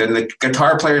rock band and the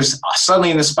guitar player's suddenly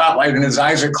in the spotlight and his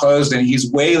eyes are closed and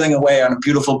he's wailing away on a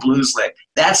beautiful blues lick,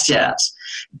 that's jazz.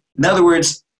 In other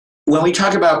words, when we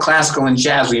talk about classical and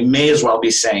jazz, we may as well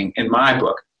be saying, in my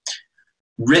book,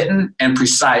 written and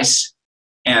precise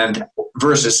and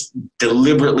versus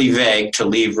deliberately vague to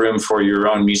leave room for your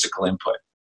own musical input.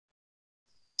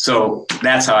 So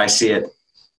that's how I see it.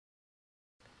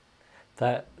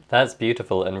 That's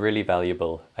beautiful and really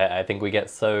valuable. I think we get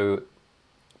so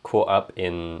caught up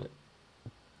in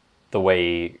the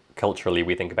way culturally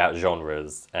we think about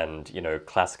genres, and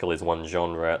classical is one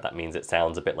genre, that means it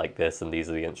sounds a bit like this and these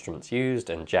are the instruments used,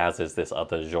 and jazz is this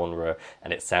other genre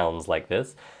and it sounds like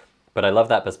this. But I love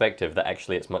that perspective, that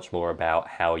actually it's much more about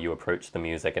how you approach the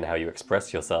music and how you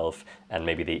express yourself, and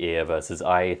maybe the ear versus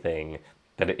eye thing,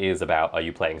 than it is about, are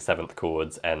you playing seventh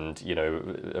chords and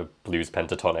a blues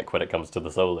pentatonic when it comes to the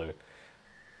solo.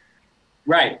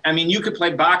 Right. I mean, you could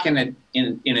play Bach in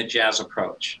a jazz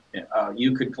approach.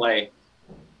 You could play.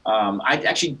 I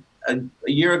actually a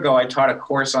year ago I taught a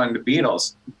course on the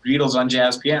Beatles on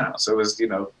jazz piano. So it was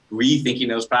rethinking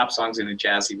those pop songs in a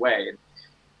jazzy way.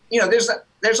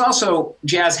 There's also,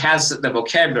 jazz has the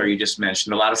vocabulary you just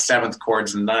mentioned, a lot of seventh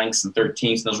chords and ninths and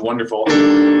 13ths, those wonderful.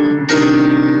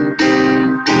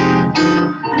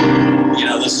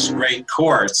 This is great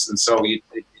chords, and so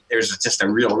there's just a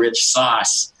real rich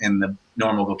sauce in the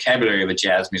normal vocabulary of a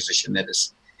jazz musician that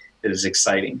is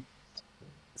exciting.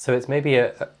 So it's maybe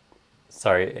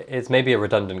it's maybe a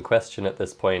redundant question at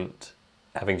this point,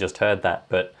 having just heard that,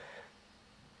 but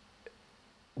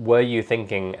were you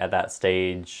thinking at that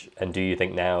stage, and do you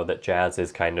think now, that jazz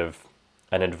is kind of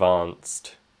an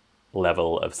advanced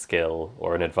level of skill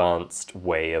or an advanced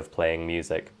way of playing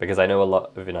music? Because I know a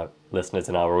lot of listeners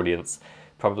in our audience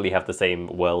probably have the same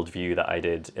worldview that I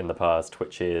did in the past,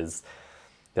 which is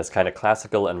there's kind of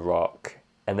classical and rock,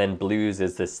 and then blues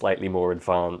is this slightly more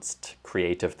advanced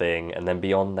creative thing, and then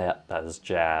beyond that is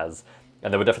jazz.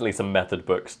 And there were definitely some method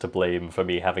books to blame for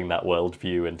me having that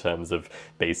worldview in terms of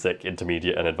basic,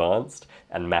 intermediate, and advanced,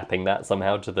 and mapping that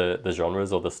somehow to the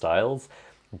genres or the styles.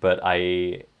 But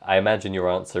I imagine your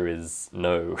answer is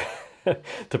no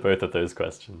to both of those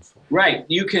questions. Right.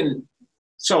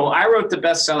 So I wrote the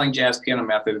best-selling jazz piano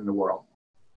method in the world.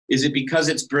 Is it because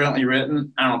it's brilliantly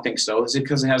written? I don't think so. Is it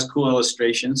because it has cool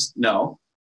illustrations? No.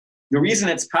 The reason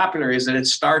it's popular is that it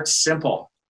starts simple.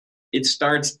 It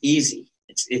starts easy.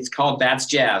 It's called That's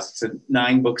Jazz. It's a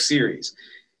 9-book series.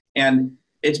 And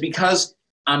it's because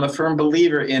I'm a firm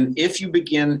believer in, if you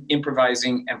begin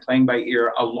improvising and playing by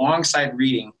ear alongside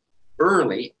reading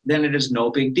early, then it is no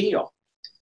big deal.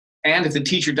 And if the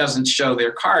teacher doesn't show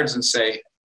their cards and say,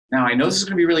 now, I know this is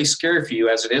going to be really scary for you,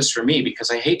 as it is for me, because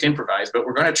I hate to improvise, but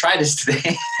we're going to try this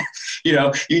today.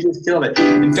 You just killed it.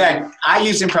 In fact, I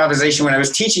used improvisation when I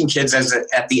was teaching kids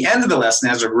at the end of the lesson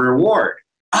as a reward.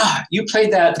 You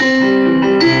played that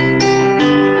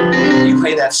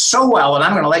so well, and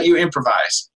I'm going to let you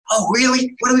improvise. Oh,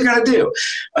 really? What are we going to do?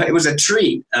 It was a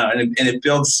treat, and it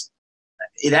builds.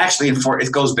 It actually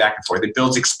it goes back and forth. It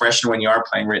builds expression when you are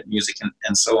playing written music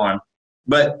and so on.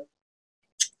 But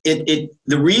the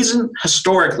reason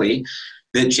historically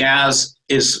that jazz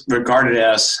is regarded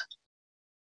as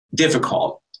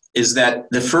difficult is that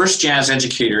the first jazz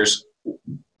educators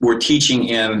were teaching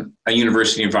in a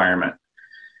university environment.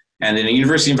 And in a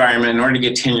university environment, in order to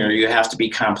get tenure, you have to be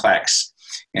complex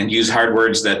and use hard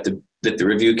words that the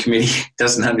review committee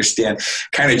doesn't understand.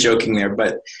 Kind of joking there,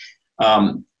 but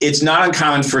it's not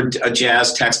uncommon for a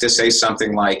jazz text to say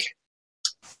something like,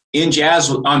 in jazz,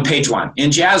 on page 1,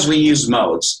 in jazz we use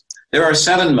modes. There are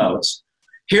 7 modes.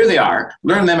 Here they are.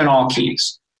 Learn them in all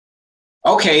keys.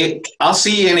 Okay, I'll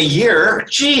see you in a year.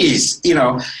 Jeez,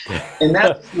 and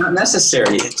that's not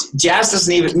necessary. Jazz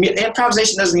doesn't even,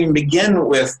 improvisation doesn't even begin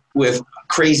with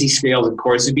crazy scales and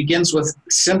chords. It begins with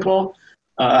simple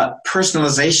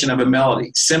personalization of a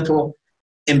melody, simple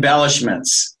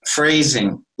embellishments,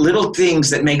 phrasing, little things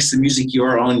that makes the music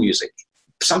your own music.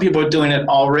 Some people are doing it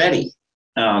already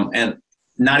and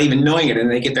not even knowing it,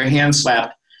 and they get their hands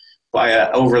slapped by an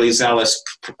overly zealous,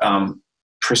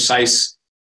 precise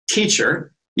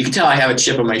teacher. You can tell I have a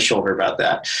chip on my shoulder about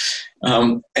that.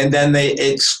 And then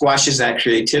it squashes that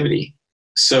creativity.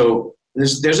 So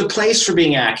there's a place for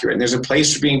being accurate, and there's a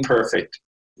place for being perfect,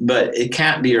 but it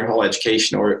can't be your whole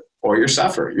education or you'll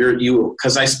suffer.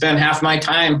 Because I spend half my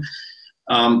time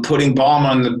putting balm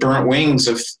on the burnt wings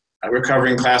of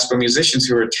recovering classical musicians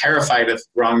who are terrified of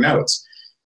wrong notes.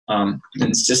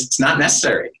 It's not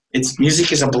necessary.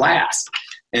 Music is a blast.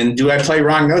 And do I play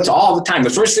wrong notes? All the time. The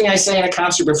first thing I say in a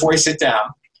concert before I sit down,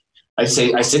 I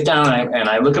sit down and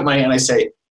I look at my hand and I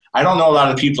say, I don't know a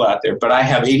lot of people out there, but I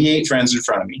have 88 friends in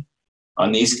front of me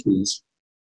on these keys.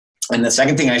 And the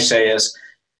second thing I say is,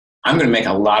 I'm going to make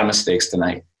a lot of mistakes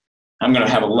tonight. I'm going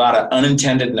to have a lot of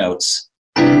unintended notes.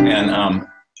 And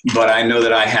but I know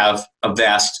that I have a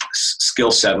vast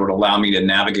skill set that would allow me to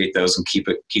navigate those and keep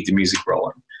the music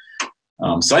rolling.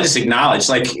 So I just acknowledge,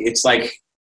 it's like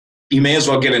you may as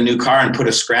well get a new car and put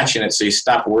a scratch in it so you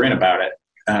stop worrying about it.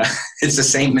 It's the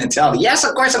same mentality. Yes,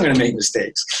 of course I'm going to make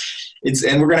mistakes.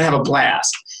 And we're going to have a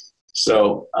blast.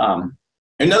 So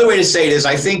another way to say it is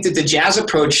I think that the jazz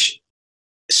approach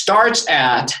starts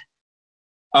at,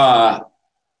 let's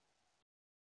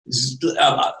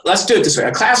do it this way.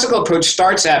 A classical approach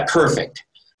starts at perfect,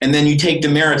 and then you take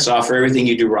demerits off for everything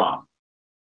you do wrong.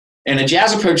 And a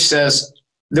jazz approach says,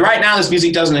 right now this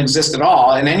music doesn't exist at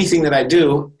all, and anything that I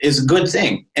do is a good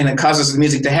thing, and it causes the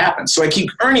music to happen. So I keep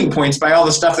earning points by all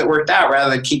the stuff that worked out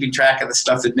rather than keeping track of the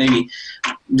stuff that maybe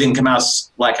didn't come out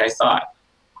like I thought.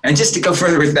 And just to go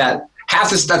further with that, half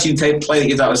the stuff you play that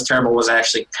you thought was terrible was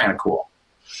actually kind of cool.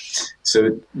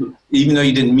 So even though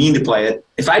you didn't mean to play it,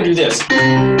 if I do this.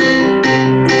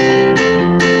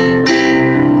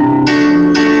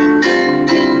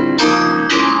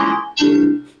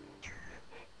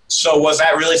 So was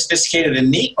that really sophisticated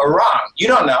and neat or wrong? You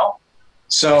don't know.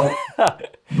 So,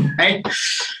 right?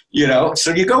 You know,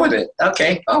 so you go with it.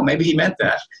 Okay. Oh, maybe he meant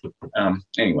that.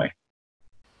 Anyway.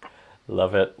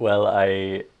 Love it. Well,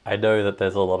 I know that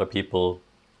there's a lot of people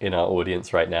in our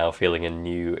audience right now feeling a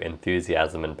new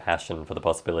enthusiasm and passion for the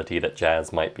possibility that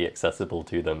jazz might be accessible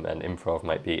to them and improv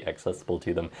might be accessible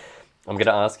to them. I'm going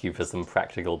to ask you for some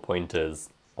practical pointers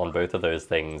on both of those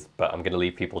things, but I'm going to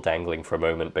leave people dangling for a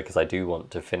moment because I do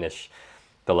want to finish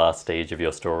the last stage of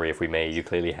your story, if we may. You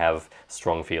clearly have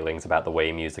strong feelings about the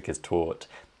way music is taught,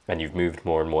 and you've moved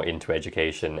more and more into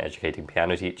education, educating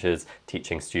piano teachers,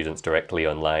 teaching students directly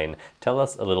online. Tell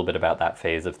us a little bit about that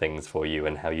phase of things for you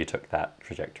and how you took that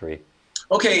trajectory.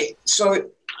 Okay, so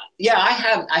yeah, I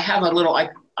have a little,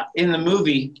 in the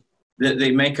movie that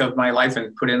they make of my life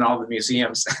and put in all the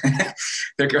museums.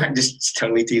 They're going, just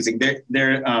totally teasing.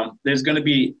 There's going to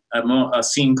be a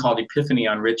scene called Epiphany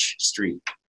on Rich Street.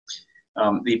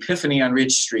 The Epiphany on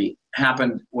Rich Street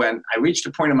happened when I reached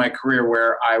a point in my career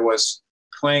where I was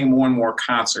playing more and more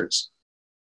concerts.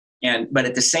 But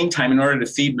at the same time, in order to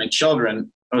feed my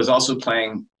children, I was also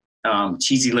playing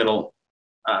cheesy little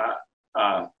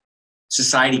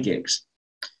society gigs.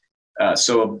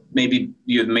 So maybe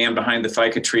you're the man behind the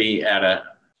FICA tree at a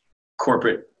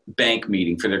corporate bank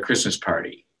meeting for their Christmas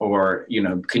party. Or, you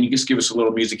know, can you just give us a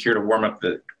little music here to warm up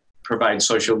provide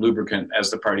social lubricant as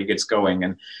the party gets going,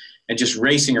 and just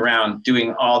racing around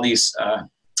doing all these,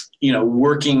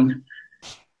 working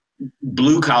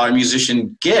blue-collar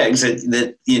musician gigs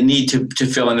that you need to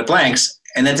fill in the blanks.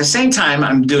 And at the same time,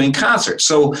 I'm doing concerts.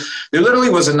 So there literally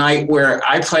was a night where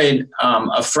I played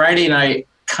a Friday night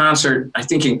concert, I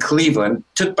think in Cleveland,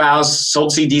 took bows,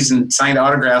 sold CDs and signed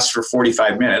autographs for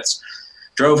 45 minutes,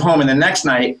 drove home. And the next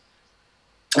night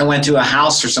I went to a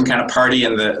house or some kind of party,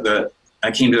 and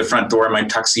I came to the front door in my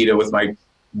tuxedo with my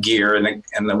gear,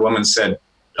 and the woman said,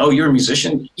 "Oh, you're a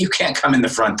musician? You can't come in the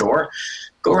front door.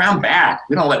 Go around back.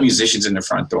 We don't let musicians in the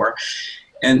front door."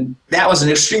 And that was an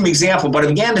extreme example, but I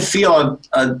began to feel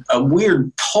a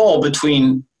weird pull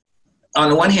between, on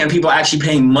the one hand, people actually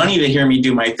paying money to hear me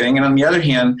do my thing, and on the other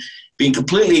hand, being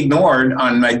completely ignored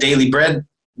on my daily bread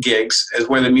gigs, as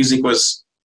where the music was,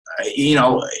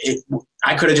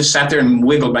 I could have just sat there and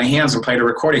wiggled my hands and played a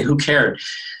recording. Who cared?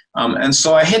 And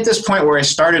so I hit this point where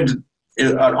an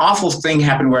awful thing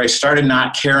happened where I started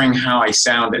not caring how I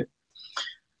sounded.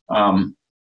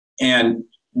 And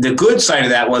the good side of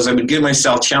that was I would give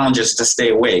myself challenges to stay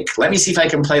awake. Let me see if I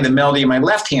can play the melody in my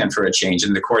left hand for a change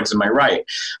and the chords in my right.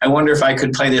 I wonder if I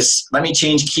could play this. Let me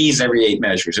change keys every 8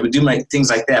 measures. I would do my things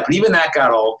like that. But even that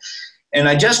got old. And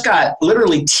I just got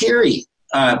literally teary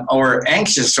or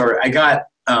anxious, or I got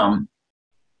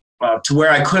to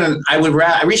where I couldn't, I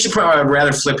reached a point where I would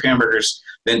rather flip hamburgers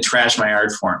than trash my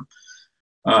art form.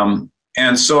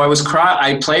 And so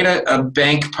I played a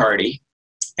bank party,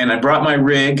 and I brought my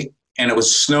rig, and it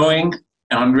was snowing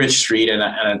on Rich Street, and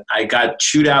I got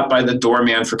chewed out by the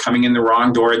doorman for coming in the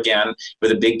wrong door again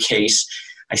with a big case.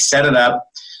 I set it up.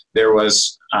 There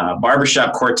was a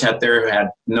barbershop quartet there who had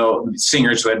no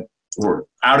singers who were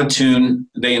out of tune.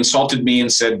 They insulted me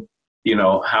and said,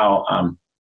 how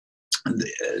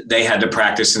they had to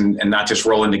practice and not just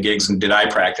roll into gigs, and did I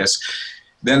practice.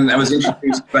 Then I was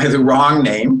introduced by the wrong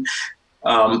name.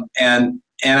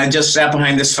 And I just sat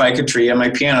behind this FICA tree on my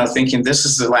piano thinking, this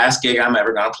is the last gig I'm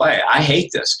ever going to play. I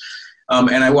hate this.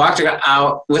 And I walked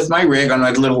out with my rig on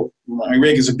my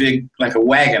rig is a big, like a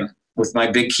wagon with my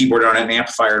big keyboard on it, and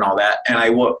amplifier and all that. And I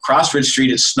crossed Ridge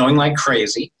Street. It's snowing like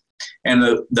crazy. And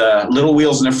the little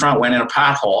wheels in the front went in a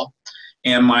pothole,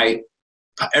 and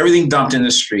everything dumped in the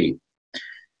street.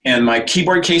 And my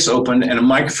keyboard case opened, and a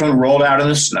microphone rolled out in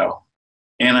the snow.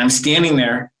 And I'm standing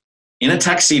there in a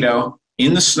tuxedo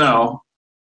in the snow.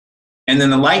 And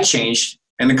then the light changed,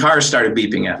 and the car started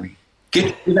beeping at me.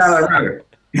 Get out of the road.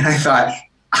 And I thought,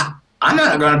 I'm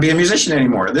not going to be a musician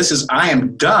anymore. I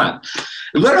am done.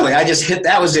 Literally, I just hit,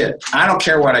 that was it. I don't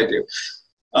care what I do.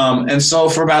 And so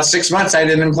for about 6 months, I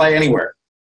didn't play anywhere.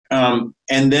 And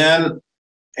then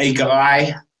a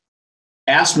guy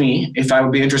asked me if I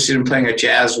would be interested in playing a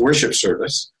jazz worship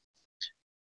service.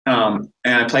 And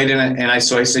I played in it, and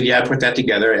so I said, yeah, I put that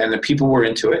together, and the people were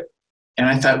into it. And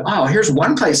I thought, wow, here's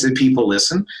one place that people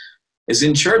listen, is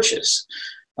in churches.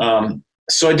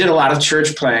 So I did a lot of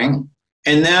church playing,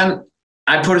 and then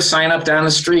I put a sign up down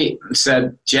the street and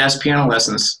said jazz piano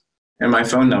lessons and my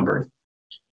phone number,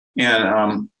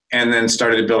 and then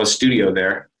started to build a studio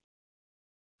there.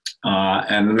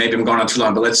 And maybe I'm going on too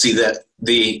long, but let's see that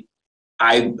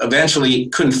I eventually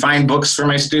couldn't find books for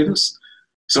my students,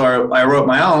 so I wrote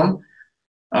my own,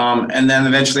 and then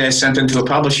eventually I sent them to a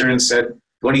publisher and said,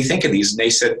 what do you think of these? And they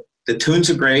said, the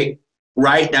tunes are great.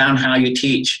 Write down how you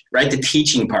teach. Write the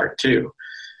teaching part too.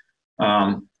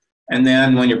 And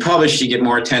then when you're published, you get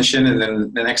more attention. And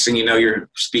then the next thing you know, you're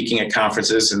speaking at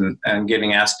conferences and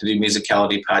getting asked to do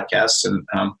musicality podcasts.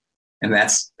 And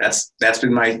that's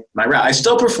been my route. I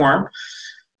still perform,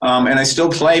 and I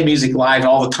still play music live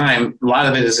all the time. A lot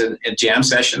of it is in jam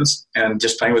sessions and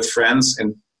just playing with friends.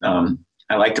 And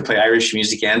I like to play Irish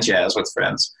music and jazz with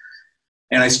friends.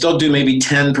 And I still do maybe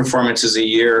 10 performances a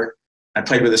year. I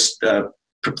played with a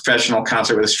professional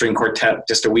concert with a string quartet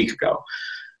just a week ago.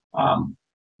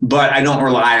 But I don't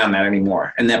rely on that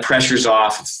anymore. And that pressure's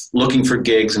off, looking for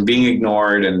gigs and being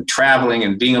ignored and traveling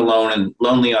and being alone and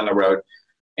lonely on the road.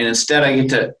 And instead I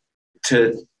get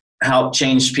to help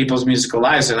change people's musical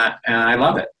lives, and I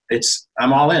love it.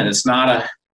 I'm all in. It's not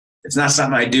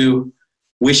something I do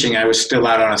wishing I was still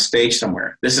out on a stage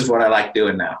somewhere. This is what I like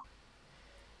doing now.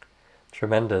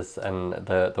 Tremendous. And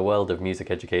the world of music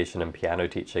education and piano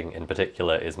teaching in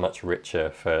particular is much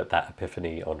richer for that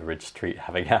epiphany on Ridge Street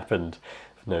having happened,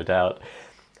 no doubt.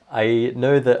 I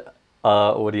know that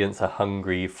our audience are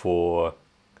hungry for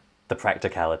the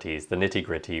practicalities, the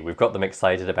nitty-gritty. We've got them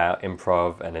excited about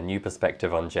improv and a new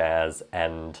perspective on jazz,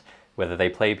 and whether they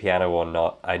play piano or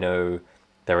not. I know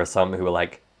there are some who are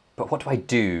like, but what do I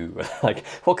do? Like,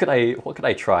 what could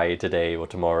I try today or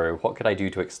tomorrow? What could I do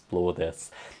to explore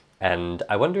this? And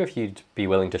I wonder if you'd be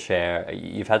willing to share,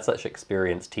 you've had such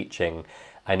experience teaching.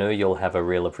 I know you'll have a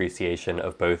real appreciation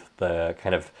of both the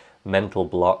kind of mental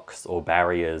blocks or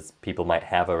barriers people might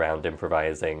have around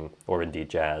improvising or indeed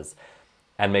jazz,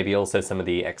 and maybe also some of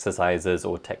the exercises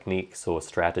or techniques or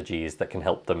strategies that can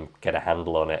help them get a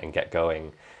handle on it and get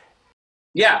going.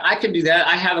 Yeah, I can do that.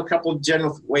 I have a couple of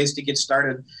general ways to get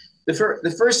started.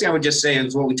 The first thing I would just say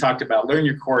is what we talked about. Learn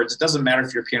your chords. It doesn't matter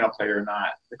if you're a piano player or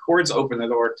not. The chords open the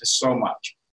door to so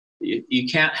much. You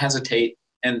can't hesitate.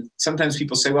 And sometimes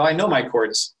people say, well, I know my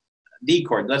chords. D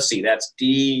chord, let's see, that's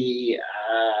D.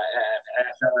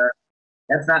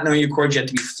 That's not knowing your chords. You have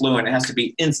to be fluent. It has to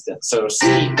be instant. So C,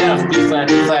 F, B flat,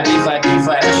 D flat, D flat, D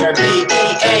flat, F sharp, B, E,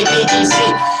 A, B, E, C.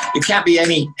 There can't be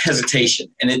any hesitation.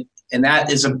 And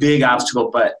that is a big obstacle,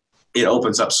 but it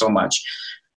opens up so much.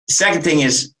 The second thing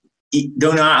is,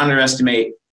 do not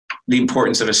underestimate the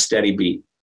importance of a steady beat.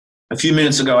 A few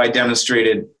minutes ago, I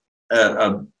demonstrated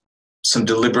some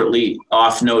deliberately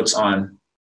off notes on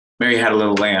Mary Had a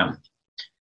Little Lamb.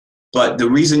 But the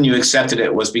reason you accepted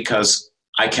it was because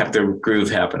I kept the groove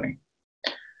happening.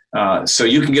 So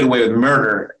you can get away with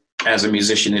murder as a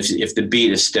musician if the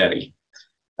beat is steady.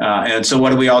 And so what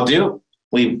do we all do?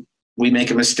 We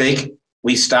make a mistake.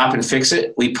 We stop and fix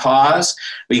it. We pause.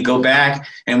 We go back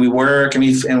and we work and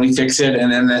we fix it.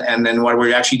 And then what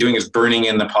we're actually doing is burning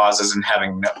in the pauses and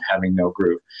having no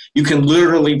groove. You can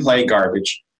literally play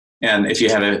garbage, and if you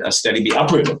had a steady beat,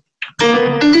 upward.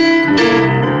 Let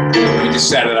me just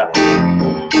set it up.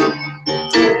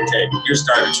 Okay, here's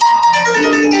garbage.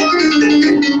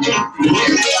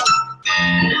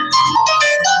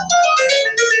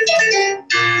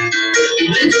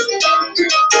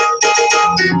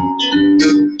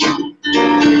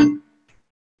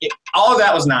 All of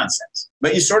that was nonsense,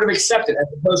 but you sort of accept it as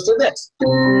opposed to this.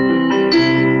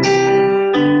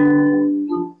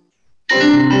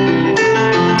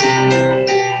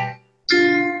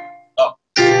 Oh,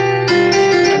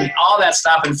 I mean, all that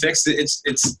stop and fix.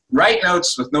 It's right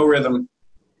notes with no rhythm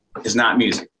is not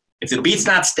music. If the beat's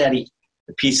not steady,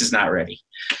 the piece is not ready.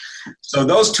 So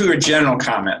those two are general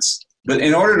comments. But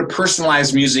in order to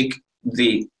personalize music,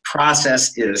 the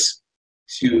process is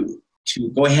to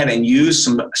go ahead and use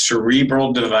some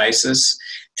cerebral devices,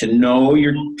 to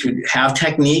have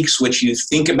techniques which you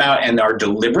think about and are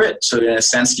deliberate. So in a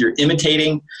sense, you're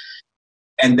imitating.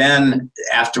 And then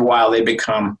after a while, they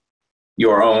become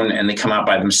your own, and they come out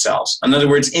by themselves. In other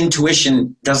words,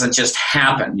 intuition doesn't just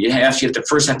happen. You have to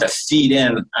first have to feed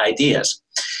in ideas.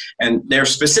 And there are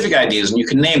specific ideas, and you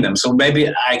can name them. So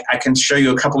maybe I can show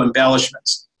you a couple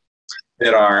embellishments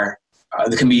that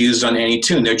can be used on any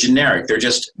tune. They're generic. They're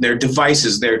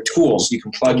devices. They're tools you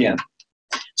can plug in.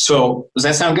 So does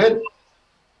that sound good?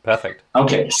 Perfect.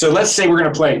 Okay, so let's say we're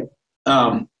going to play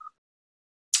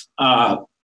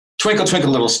Twinkle,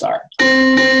 Twinkle, Little Star.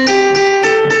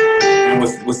 And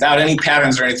without any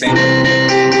patterns or anything.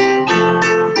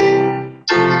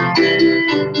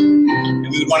 And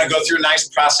we would want to go through a nice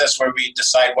process where we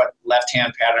decide what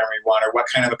left-hand pattern we want, or what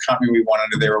kind of accompaniment we want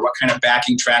under there, or what kind of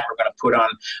backing track we're going to put on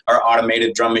our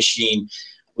automated drum machine.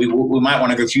 We might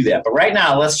want to go through that. But right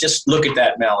now, let's just look at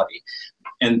that melody.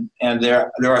 And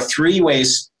there are three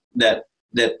ways that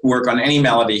work on any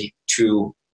melody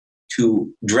to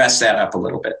dress that up a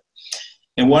little bit.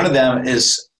 And one of them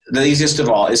is, the easiest of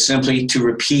all, is simply to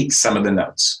repeat some of the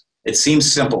notes. It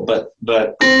seems simple, but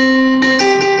and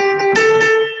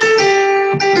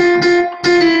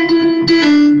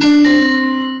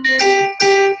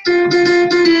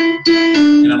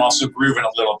I'm also grooving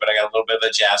a little bit. I got a little bit of the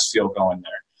jazz feel going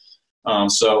there.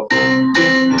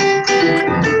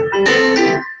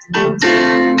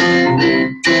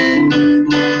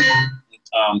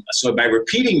 So by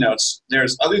repeating notes,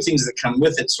 there's other things that come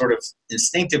with it sort of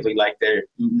instinctively, like their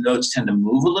notes tend to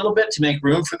move a little bit to make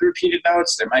room for the repeated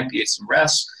notes. There might be some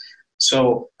rests.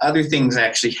 So other things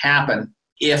actually happen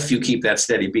if you keep that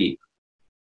steady beat.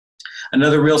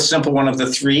 Another real simple one of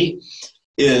the three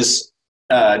is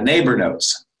neighbor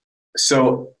notes.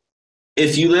 So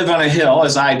if you live on a hill,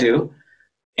 as I do,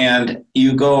 and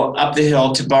you go up the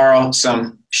hill to borrow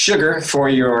some sugar for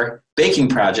your baking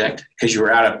project because you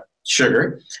were out of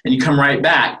sugar, and you come right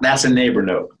back, that's a neighbor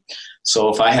note.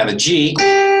 So if I have a G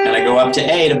and I go up to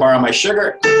A to borrow my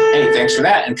sugar, hey, thanks for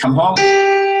that, and come home,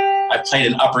 I played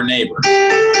an upper neighbor.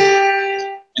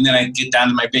 And then I get down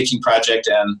to my baking project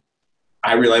and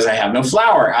I realize I have no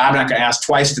flour. I'm not going to ask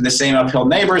twice to the same uphill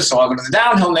neighbor, so I'll go to the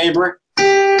downhill neighbor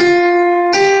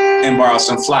and borrow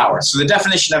some flour. So the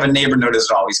definition of a neighbor note is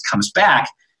it always comes back,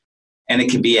 and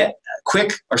it can be a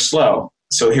quick or slow.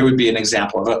 So here would be an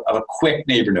example of a quick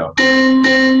neighbor note.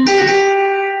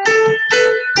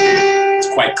 It's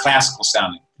quite classical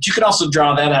sounding. But you can also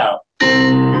draw that out.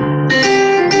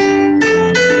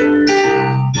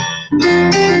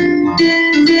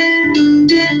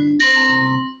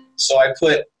 So I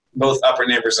put both upper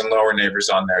neighbors and lower neighbors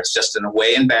on there. It's just an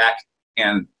away and back.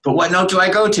 But what note do I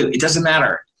go to? It doesn't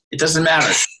matter. It doesn't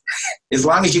matter. As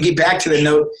long as you get back to the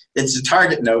note that's the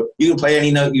target note, you can play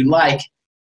any note you like.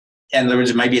 In other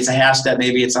words, maybe it's a half step,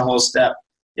 maybe it's a whole step.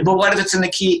 But what if it's in the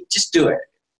key? Just do it.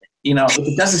 If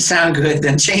it doesn't sound good,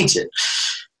 then change it.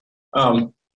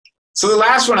 So the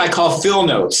last one I call fill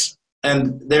notes.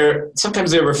 And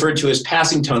sometimes they're referred to as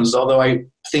passing tones, although I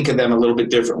think of them a little bit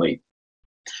differently.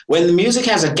 When the music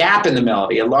has a gap in the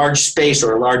melody, a large space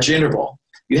or a large interval,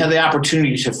 you have the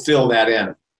opportunity to fill that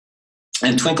in.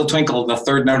 And Twinkle, Twinkle, the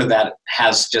third note of that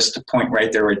has just a point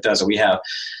right there where it does it. We have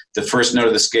the first note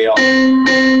of the scale,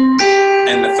 and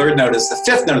the third note is the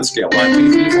fifth note of the scale. 1,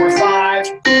 2, 3, 4, 5.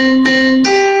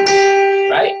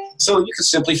 Right? So you can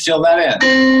simply fill that in.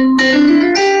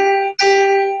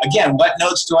 Again, what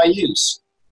notes do I use?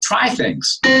 Try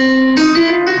things. I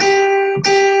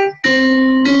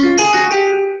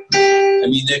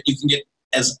mean, you can get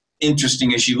as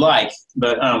interesting as you like,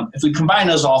 but if we combine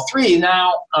those all three,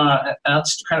 now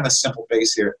it's kind of a simple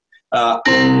bass here.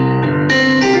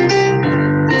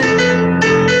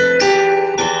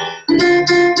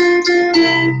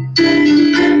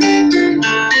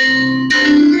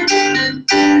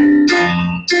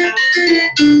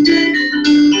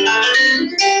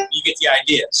 You get the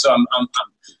idea. So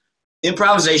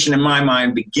improvisation, in my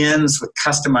mind, begins with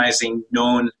customizing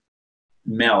known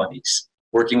melodies,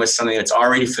 working with something that's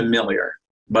already familiar,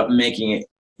 but making it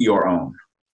your own.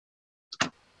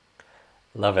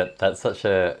 Love it. That's such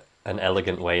an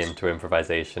elegant way into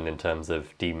improvisation in terms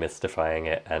of demystifying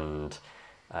it and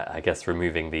I guess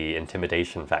removing the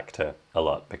intimidation factor a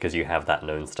lot, because you have that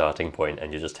known starting point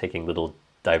and you're just taking little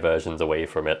diversions away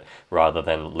from it rather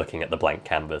than looking at the blank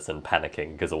canvas and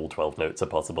panicking because all 12 notes are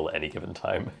possible at any given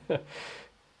time.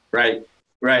 Right.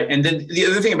 And then the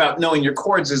other thing about knowing your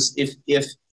chords is if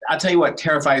I'll tell you what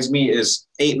terrifies me is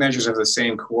 8 measures of the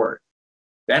same chord.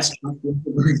 That's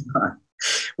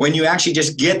when you actually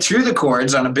just get through the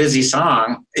chords on a busy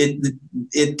song,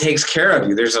 it takes care of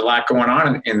you. There's a lot going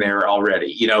on in there already.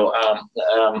 You know,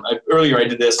 earlier I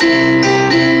did this.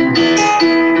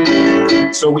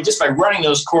 So we just by running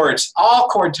those chords, all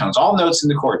chord tones, all notes in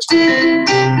the chords.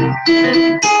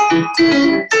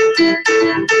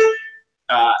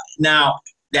 Now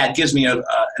that gives me an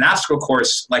obstacle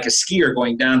course, like a skier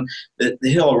going down the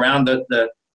hill around the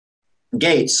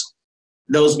gates.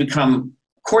 Those become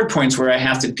chord points where I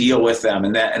have to deal with them,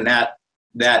 and that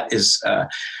is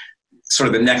sort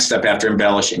of the next step after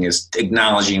embellishing, is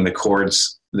acknowledging the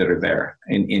chords that are there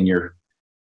in your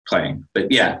playing.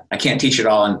 But yeah, I can't teach it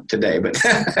all today, but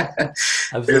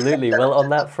absolutely. Well, on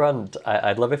that front,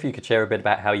 I'd love if you could share a bit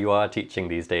about how you are teaching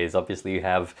these days. Obviously, you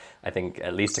have, I think,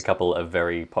 at least a couple of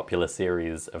very popular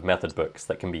series of method books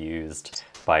that can be used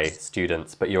by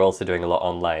students, but you're also doing a lot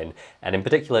online. And in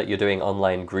particular, you're doing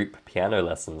online group piano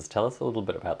lessons. Tell us a little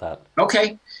bit about that.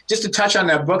 Okay. Just to touch on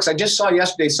that books, I just saw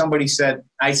yesterday somebody said,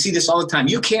 I see this all the time,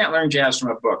 you can't learn jazz from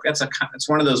a book. It's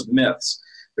one of those myths.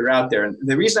 They're out there. And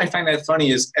the reason I find that funny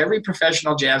is every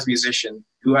professional jazz musician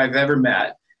who I've ever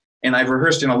met, and I've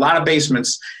rehearsed in a lot of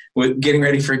basements with getting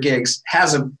ready for gigs,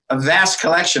 has a vast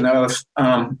collection of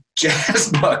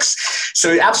jazz books.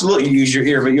 So absolutely use your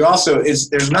ear, but you also,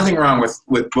 there's nothing wrong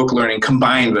with book learning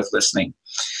combined with listening.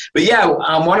 But yeah,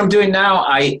 what I'm doing now,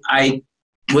 I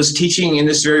was teaching in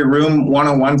this very room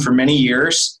one-on-one for many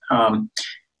years.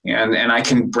 And I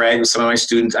can brag with some of my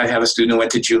students. I have a student who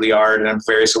went to Juilliard and I'm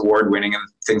various award winning and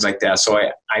things like that. So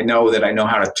I know that I know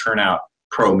how to turn out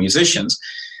pro musicians,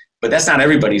 but that's not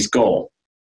everybody's goal.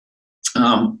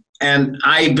 And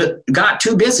I got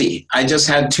too busy. I just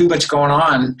had too much going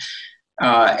on.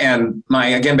 And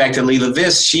again, back to Leila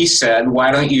Viss, she said,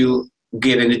 why don't you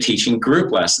get into teaching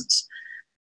group lessons?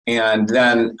 And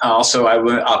then also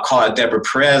I'll call out Deborah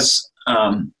Perez,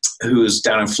 who's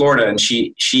down in Florida, and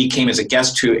she came as a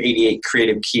guest to 88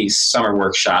 Creative Keys summer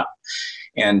workshop,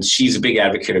 and she's a big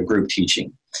advocate of group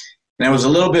teaching. And I was a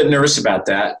little bit nervous about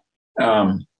that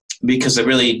because I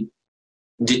really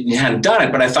hadn't done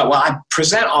it, but I thought, well, I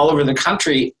present all over the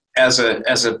country as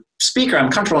a speaker.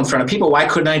 I'm comfortable in front of people. Why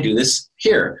couldn't I do this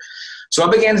here? So I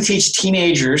began to teach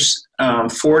teenagers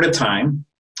 4 at a time,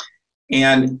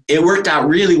 and it worked out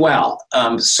really well.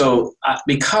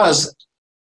 Because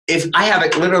if I have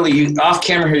it literally off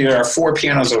camera here, there are 4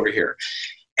 pianos over here.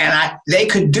 And they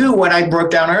could do what I broke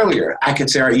down earlier. I could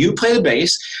say, all right, you play the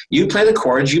bass, you play the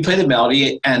chords, you play the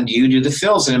melody, and you do the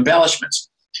fills and embellishments.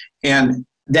 And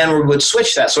then we would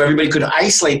switch that so everybody could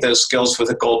isolate those skills with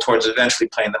a goal towards eventually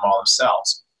playing them all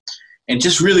themselves. And it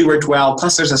just really worked well.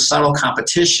 Plus, there's a subtle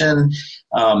competition.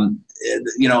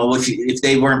 You know, if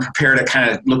they weren't prepared, it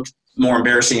kind of looked more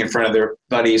embarrassing in front of their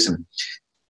buddies. And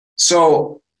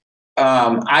so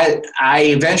I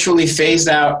eventually phased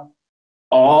out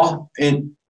all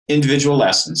individual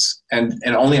lessons and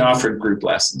only offered group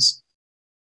lessons.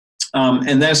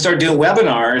 And then I started doing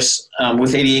webinars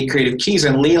with 88 Creative Keys.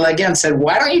 And Leila again said,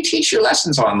 why don't you teach your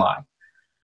lessons online?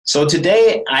 So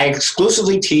today I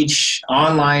exclusively teach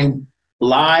online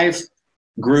live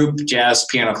group jazz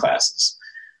piano classes.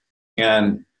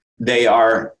 And they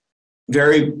are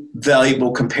very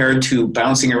valuable compared to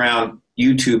bouncing around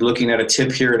YouTube looking at a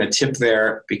tip here and a tip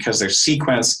there, because they're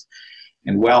sequenced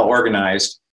and well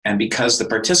organized, and because the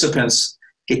participants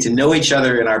get to know each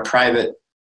other in our private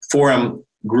forum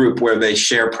group where they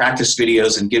share practice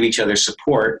videos and give each other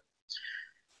support.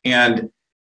 And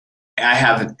I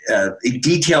have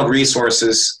detailed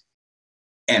resources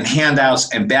and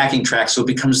handouts and backing tracks, so it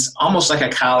becomes almost like a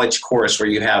college course where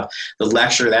you have the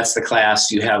lecture, that's the class,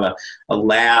 you have a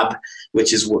lab,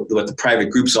 which is what the private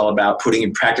group's all about, putting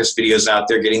in practice videos out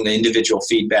there, getting the individual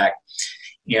feedback,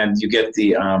 and you get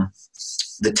the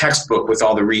textbook with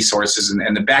all the resources,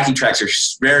 and the backing tracks are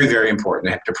very, very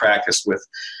important to practice with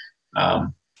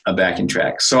a backing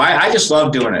track. So I just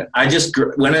love doing it.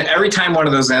 Every time one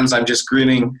of those ends, I'm just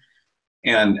grinning,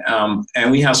 and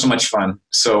we have so much fun.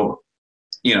 So,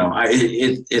 you know,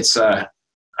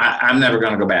 I'm never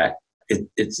going to go back.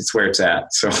 It's where it's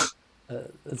at. So.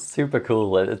 It's super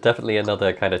cool. It's definitely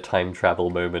another kind of time travel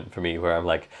moment for me where I'm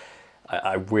like,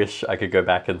 I wish I could go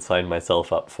back and sign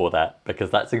myself up for that, because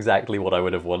that's exactly what I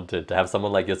would have wanted, to have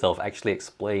someone like yourself actually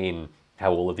explain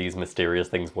how all of these mysterious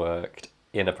things worked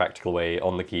in a practical way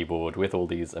on the keyboard with all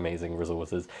these amazing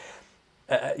resources.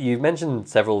 You mentioned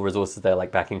several resources there,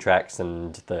 like backing tracks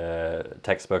and the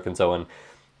textbook and so on.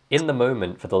 In the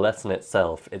moment, for the lesson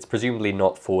itself, it's presumably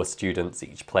not 4 students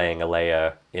each playing a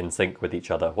layer in sync with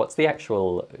each other. What's the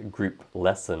actual group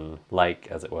lesson like,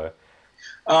 as it were?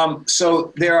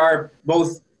 So there are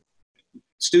both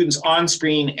students on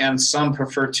screen, and some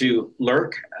prefer to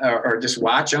lurk or just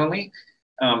watch only.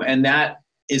 And that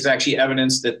is actually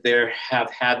evidence that they have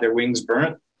had their wings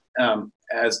burnt,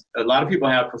 as a lot of people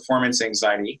have performance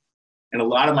anxiety. And a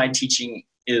lot of my teaching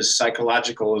is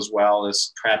psychological as well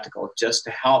as practical, just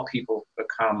to help people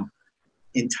become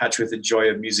in touch with the joy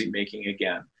of music making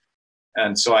again.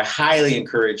 And so I highly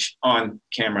encourage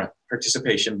on-camera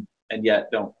participation, and yet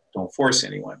don't force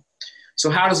anyone. So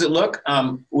how does it look?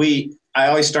 I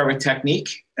always start with technique,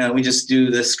 and we just do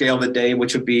the scale of the day,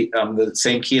 which would be the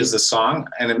same key as the song.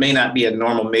 And it may not be a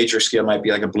normal major scale, it might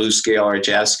be like a blues scale or a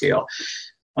jazz scale.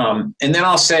 And then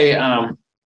I'll say,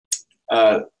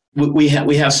 we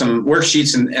have some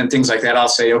worksheets and things like that. I'll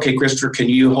say, okay, Christopher, can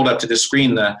you hold up to the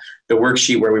screen the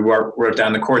worksheet where we wrote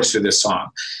down the chords to this song?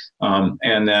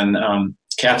 And then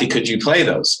Kathy, could you play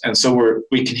those? And so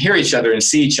we can hear each other and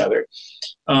see each other.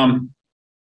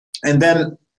 And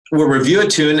then we'll review a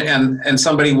tune, and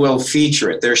somebody will feature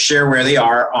it. They'll share where they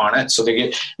are on it. So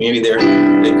they've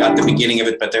got the beginning of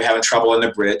it, but they're having trouble in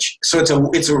the bridge. So it's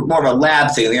more of a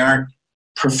lab thing. They aren't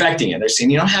perfecting it. They're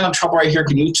saying, I'm having trouble right here.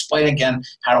 Can you explain again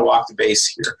how to walk the bass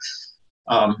here?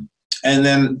 And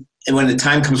then when the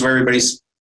time comes where everybody's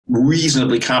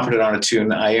reasonably competent on a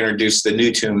tune, I introduce the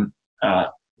new tune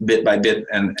bit by bit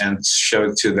and show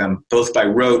it to them both by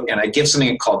rote, and I give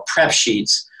something called prep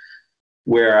sheets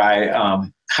where I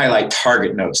highlight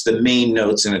target notes, the main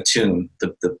notes in a tune,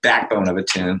 the backbone of a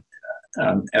tune,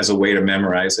 as a way to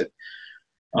memorize it.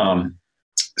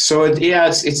 So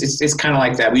it's kind of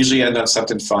like that. We usually end on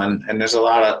something fun, and there's a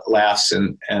lot of laughs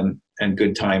and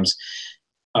good times.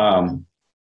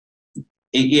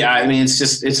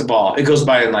 It's a ball. It goes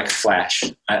by in like a flash.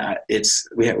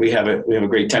 We have a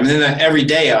great time. And then every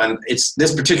day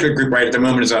this particular group right at the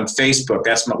moment is on Facebook.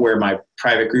 That's where my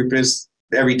private group is.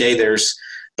 Every day there's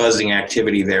buzzing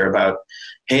activity there about,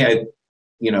 hey,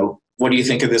 what do you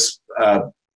think of this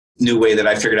new way that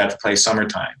I figured out to play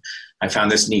Summertime? I found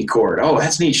this neat chord. Oh,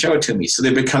 that's neat. Show it to me. So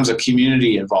there becomes a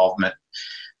community involvement,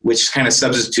 which kind of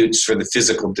substitutes for the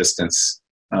physical distance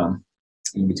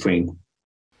in between.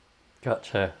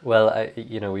 Gotcha. Well,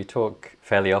 we talk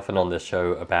fairly often on this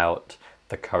show about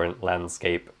the current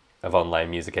landscape of online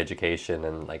music education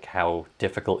and like how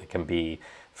difficult it can be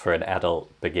for an adult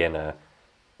beginner,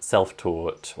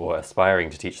 self-taught or aspiring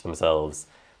to teach themselves,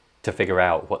 to figure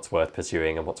out what's worth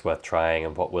pursuing and what's worth trying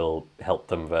and what will help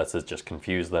them versus just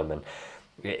confuse them. And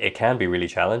it can be really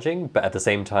challenging, but at the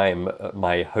same time,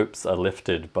 my hopes are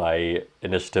lifted by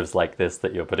initiatives like this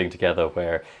that you're putting together,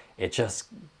 where it just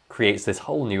creates this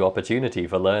whole new opportunity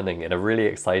for learning in a really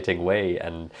exciting way.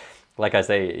 And like I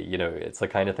say, it's the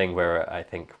kind of thing where I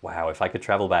think, wow, if I could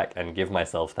travel back and give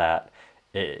myself that,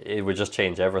 it would just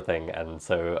change everything. And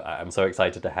so I'm so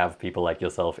excited to have people like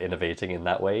yourself innovating in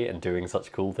that way and doing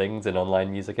such cool things in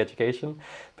online music education,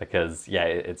 because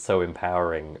it's so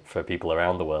empowering for people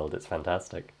around the world. It's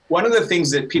fantastic. One of the things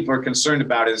that people are concerned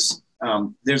about is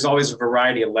there's always a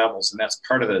variety of levels, and that's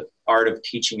part of the art of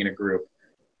teaching in a group.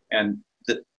 And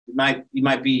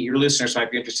your listeners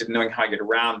might be interested in knowing how I get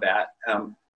around that.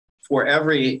 For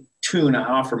every tune, I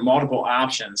offer multiple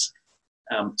options.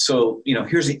 So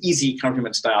here's an easy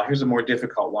accompaniment style. Here's a more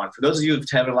difficult one. For those of you who've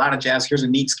had a lot of jazz, here's a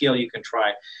neat scale you can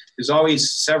try. There's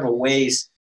always several ways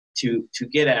to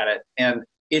get at it. And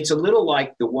it's a little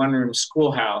like the one-room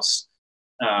schoolhouse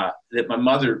that my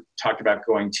mother talked about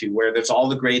going to, where there's all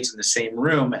the grades in the same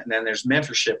room, and then there's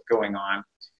mentorship going on.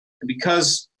 And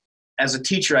because as a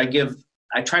teacher,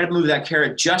 I try to move that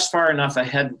carrot just far enough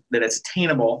ahead that it's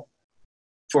attainable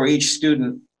for each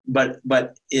student, but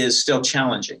is still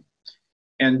challenging.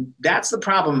 And that's the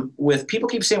problem with people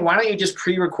keep saying, why don't you just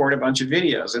pre-record a bunch of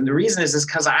videos? And the reason is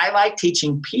because I like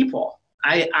teaching people.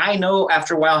 I know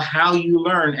after a while how you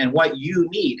learn and what you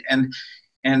need. And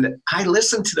I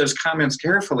listen to those comments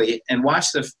carefully and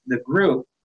watch the group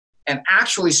and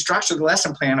actually structure the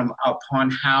lesson plan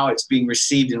upon how it's being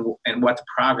received and what the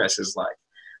progress is like.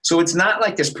 So it's not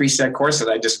like this preset course that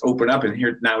I just open up and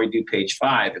here, now we do page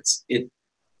 5.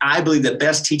 I believe the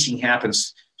best teaching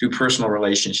happens through personal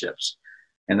relationships.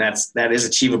 And that is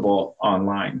achievable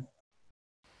online.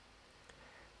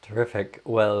 Terrific.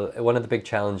 Well, one of the big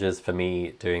challenges for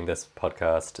me doing this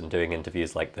podcast and doing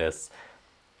interviews like this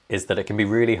is that it can be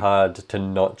really hard to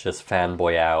not just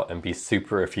fanboy out and be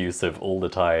super effusive all the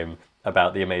time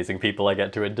about the amazing people I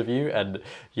get to interview. And,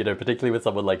 particularly with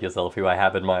someone like yourself, who I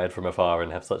have admired from afar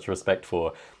and have such respect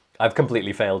for, I've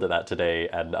completely failed at that today,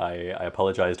 and I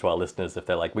apologize to our listeners if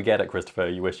they're like, we get it, Christopher,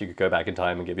 you wish you could go back in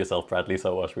time and give yourself Bradley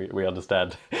Sowash, we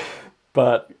understand.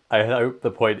 But I hope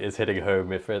the point is hitting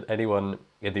home. If anyone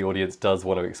in the audience does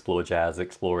want to explore jazz,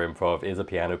 explore improv, is a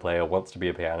piano player, wants to be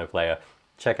a piano player,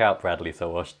 check out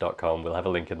bradleysowash.com. We'll have a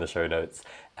link in the show notes.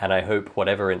 And I hope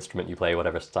whatever instrument you play,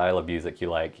 whatever style of music you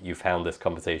like, you found this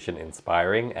conversation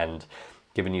inspiring and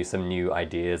given you some new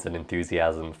ideas and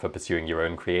enthusiasm for pursuing your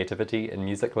own creativity in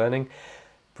music learning.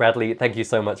 Bradley, thank you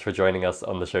so much for joining us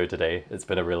on the show today. It's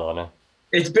been a real honor.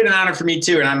 It's been an honor for me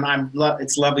too, and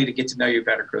it's lovely to get to know you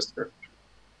better, Christopher.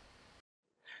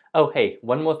 Oh, hey,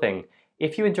 one more thing.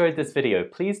 If you enjoyed this video,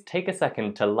 please take a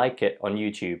second to like it on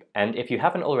YouTube. And if you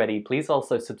haven't already, please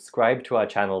also subscribe to our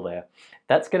channel there.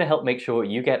 That's going to help make sure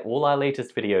you get all our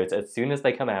latest videos as soon as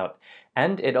they come out.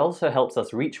 And it also helps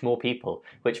us reach more people,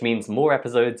 which means more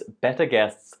episodes, better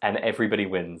guests, and everybody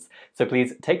wins. So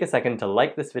please take a second to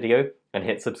like this video and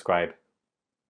hit subscribe.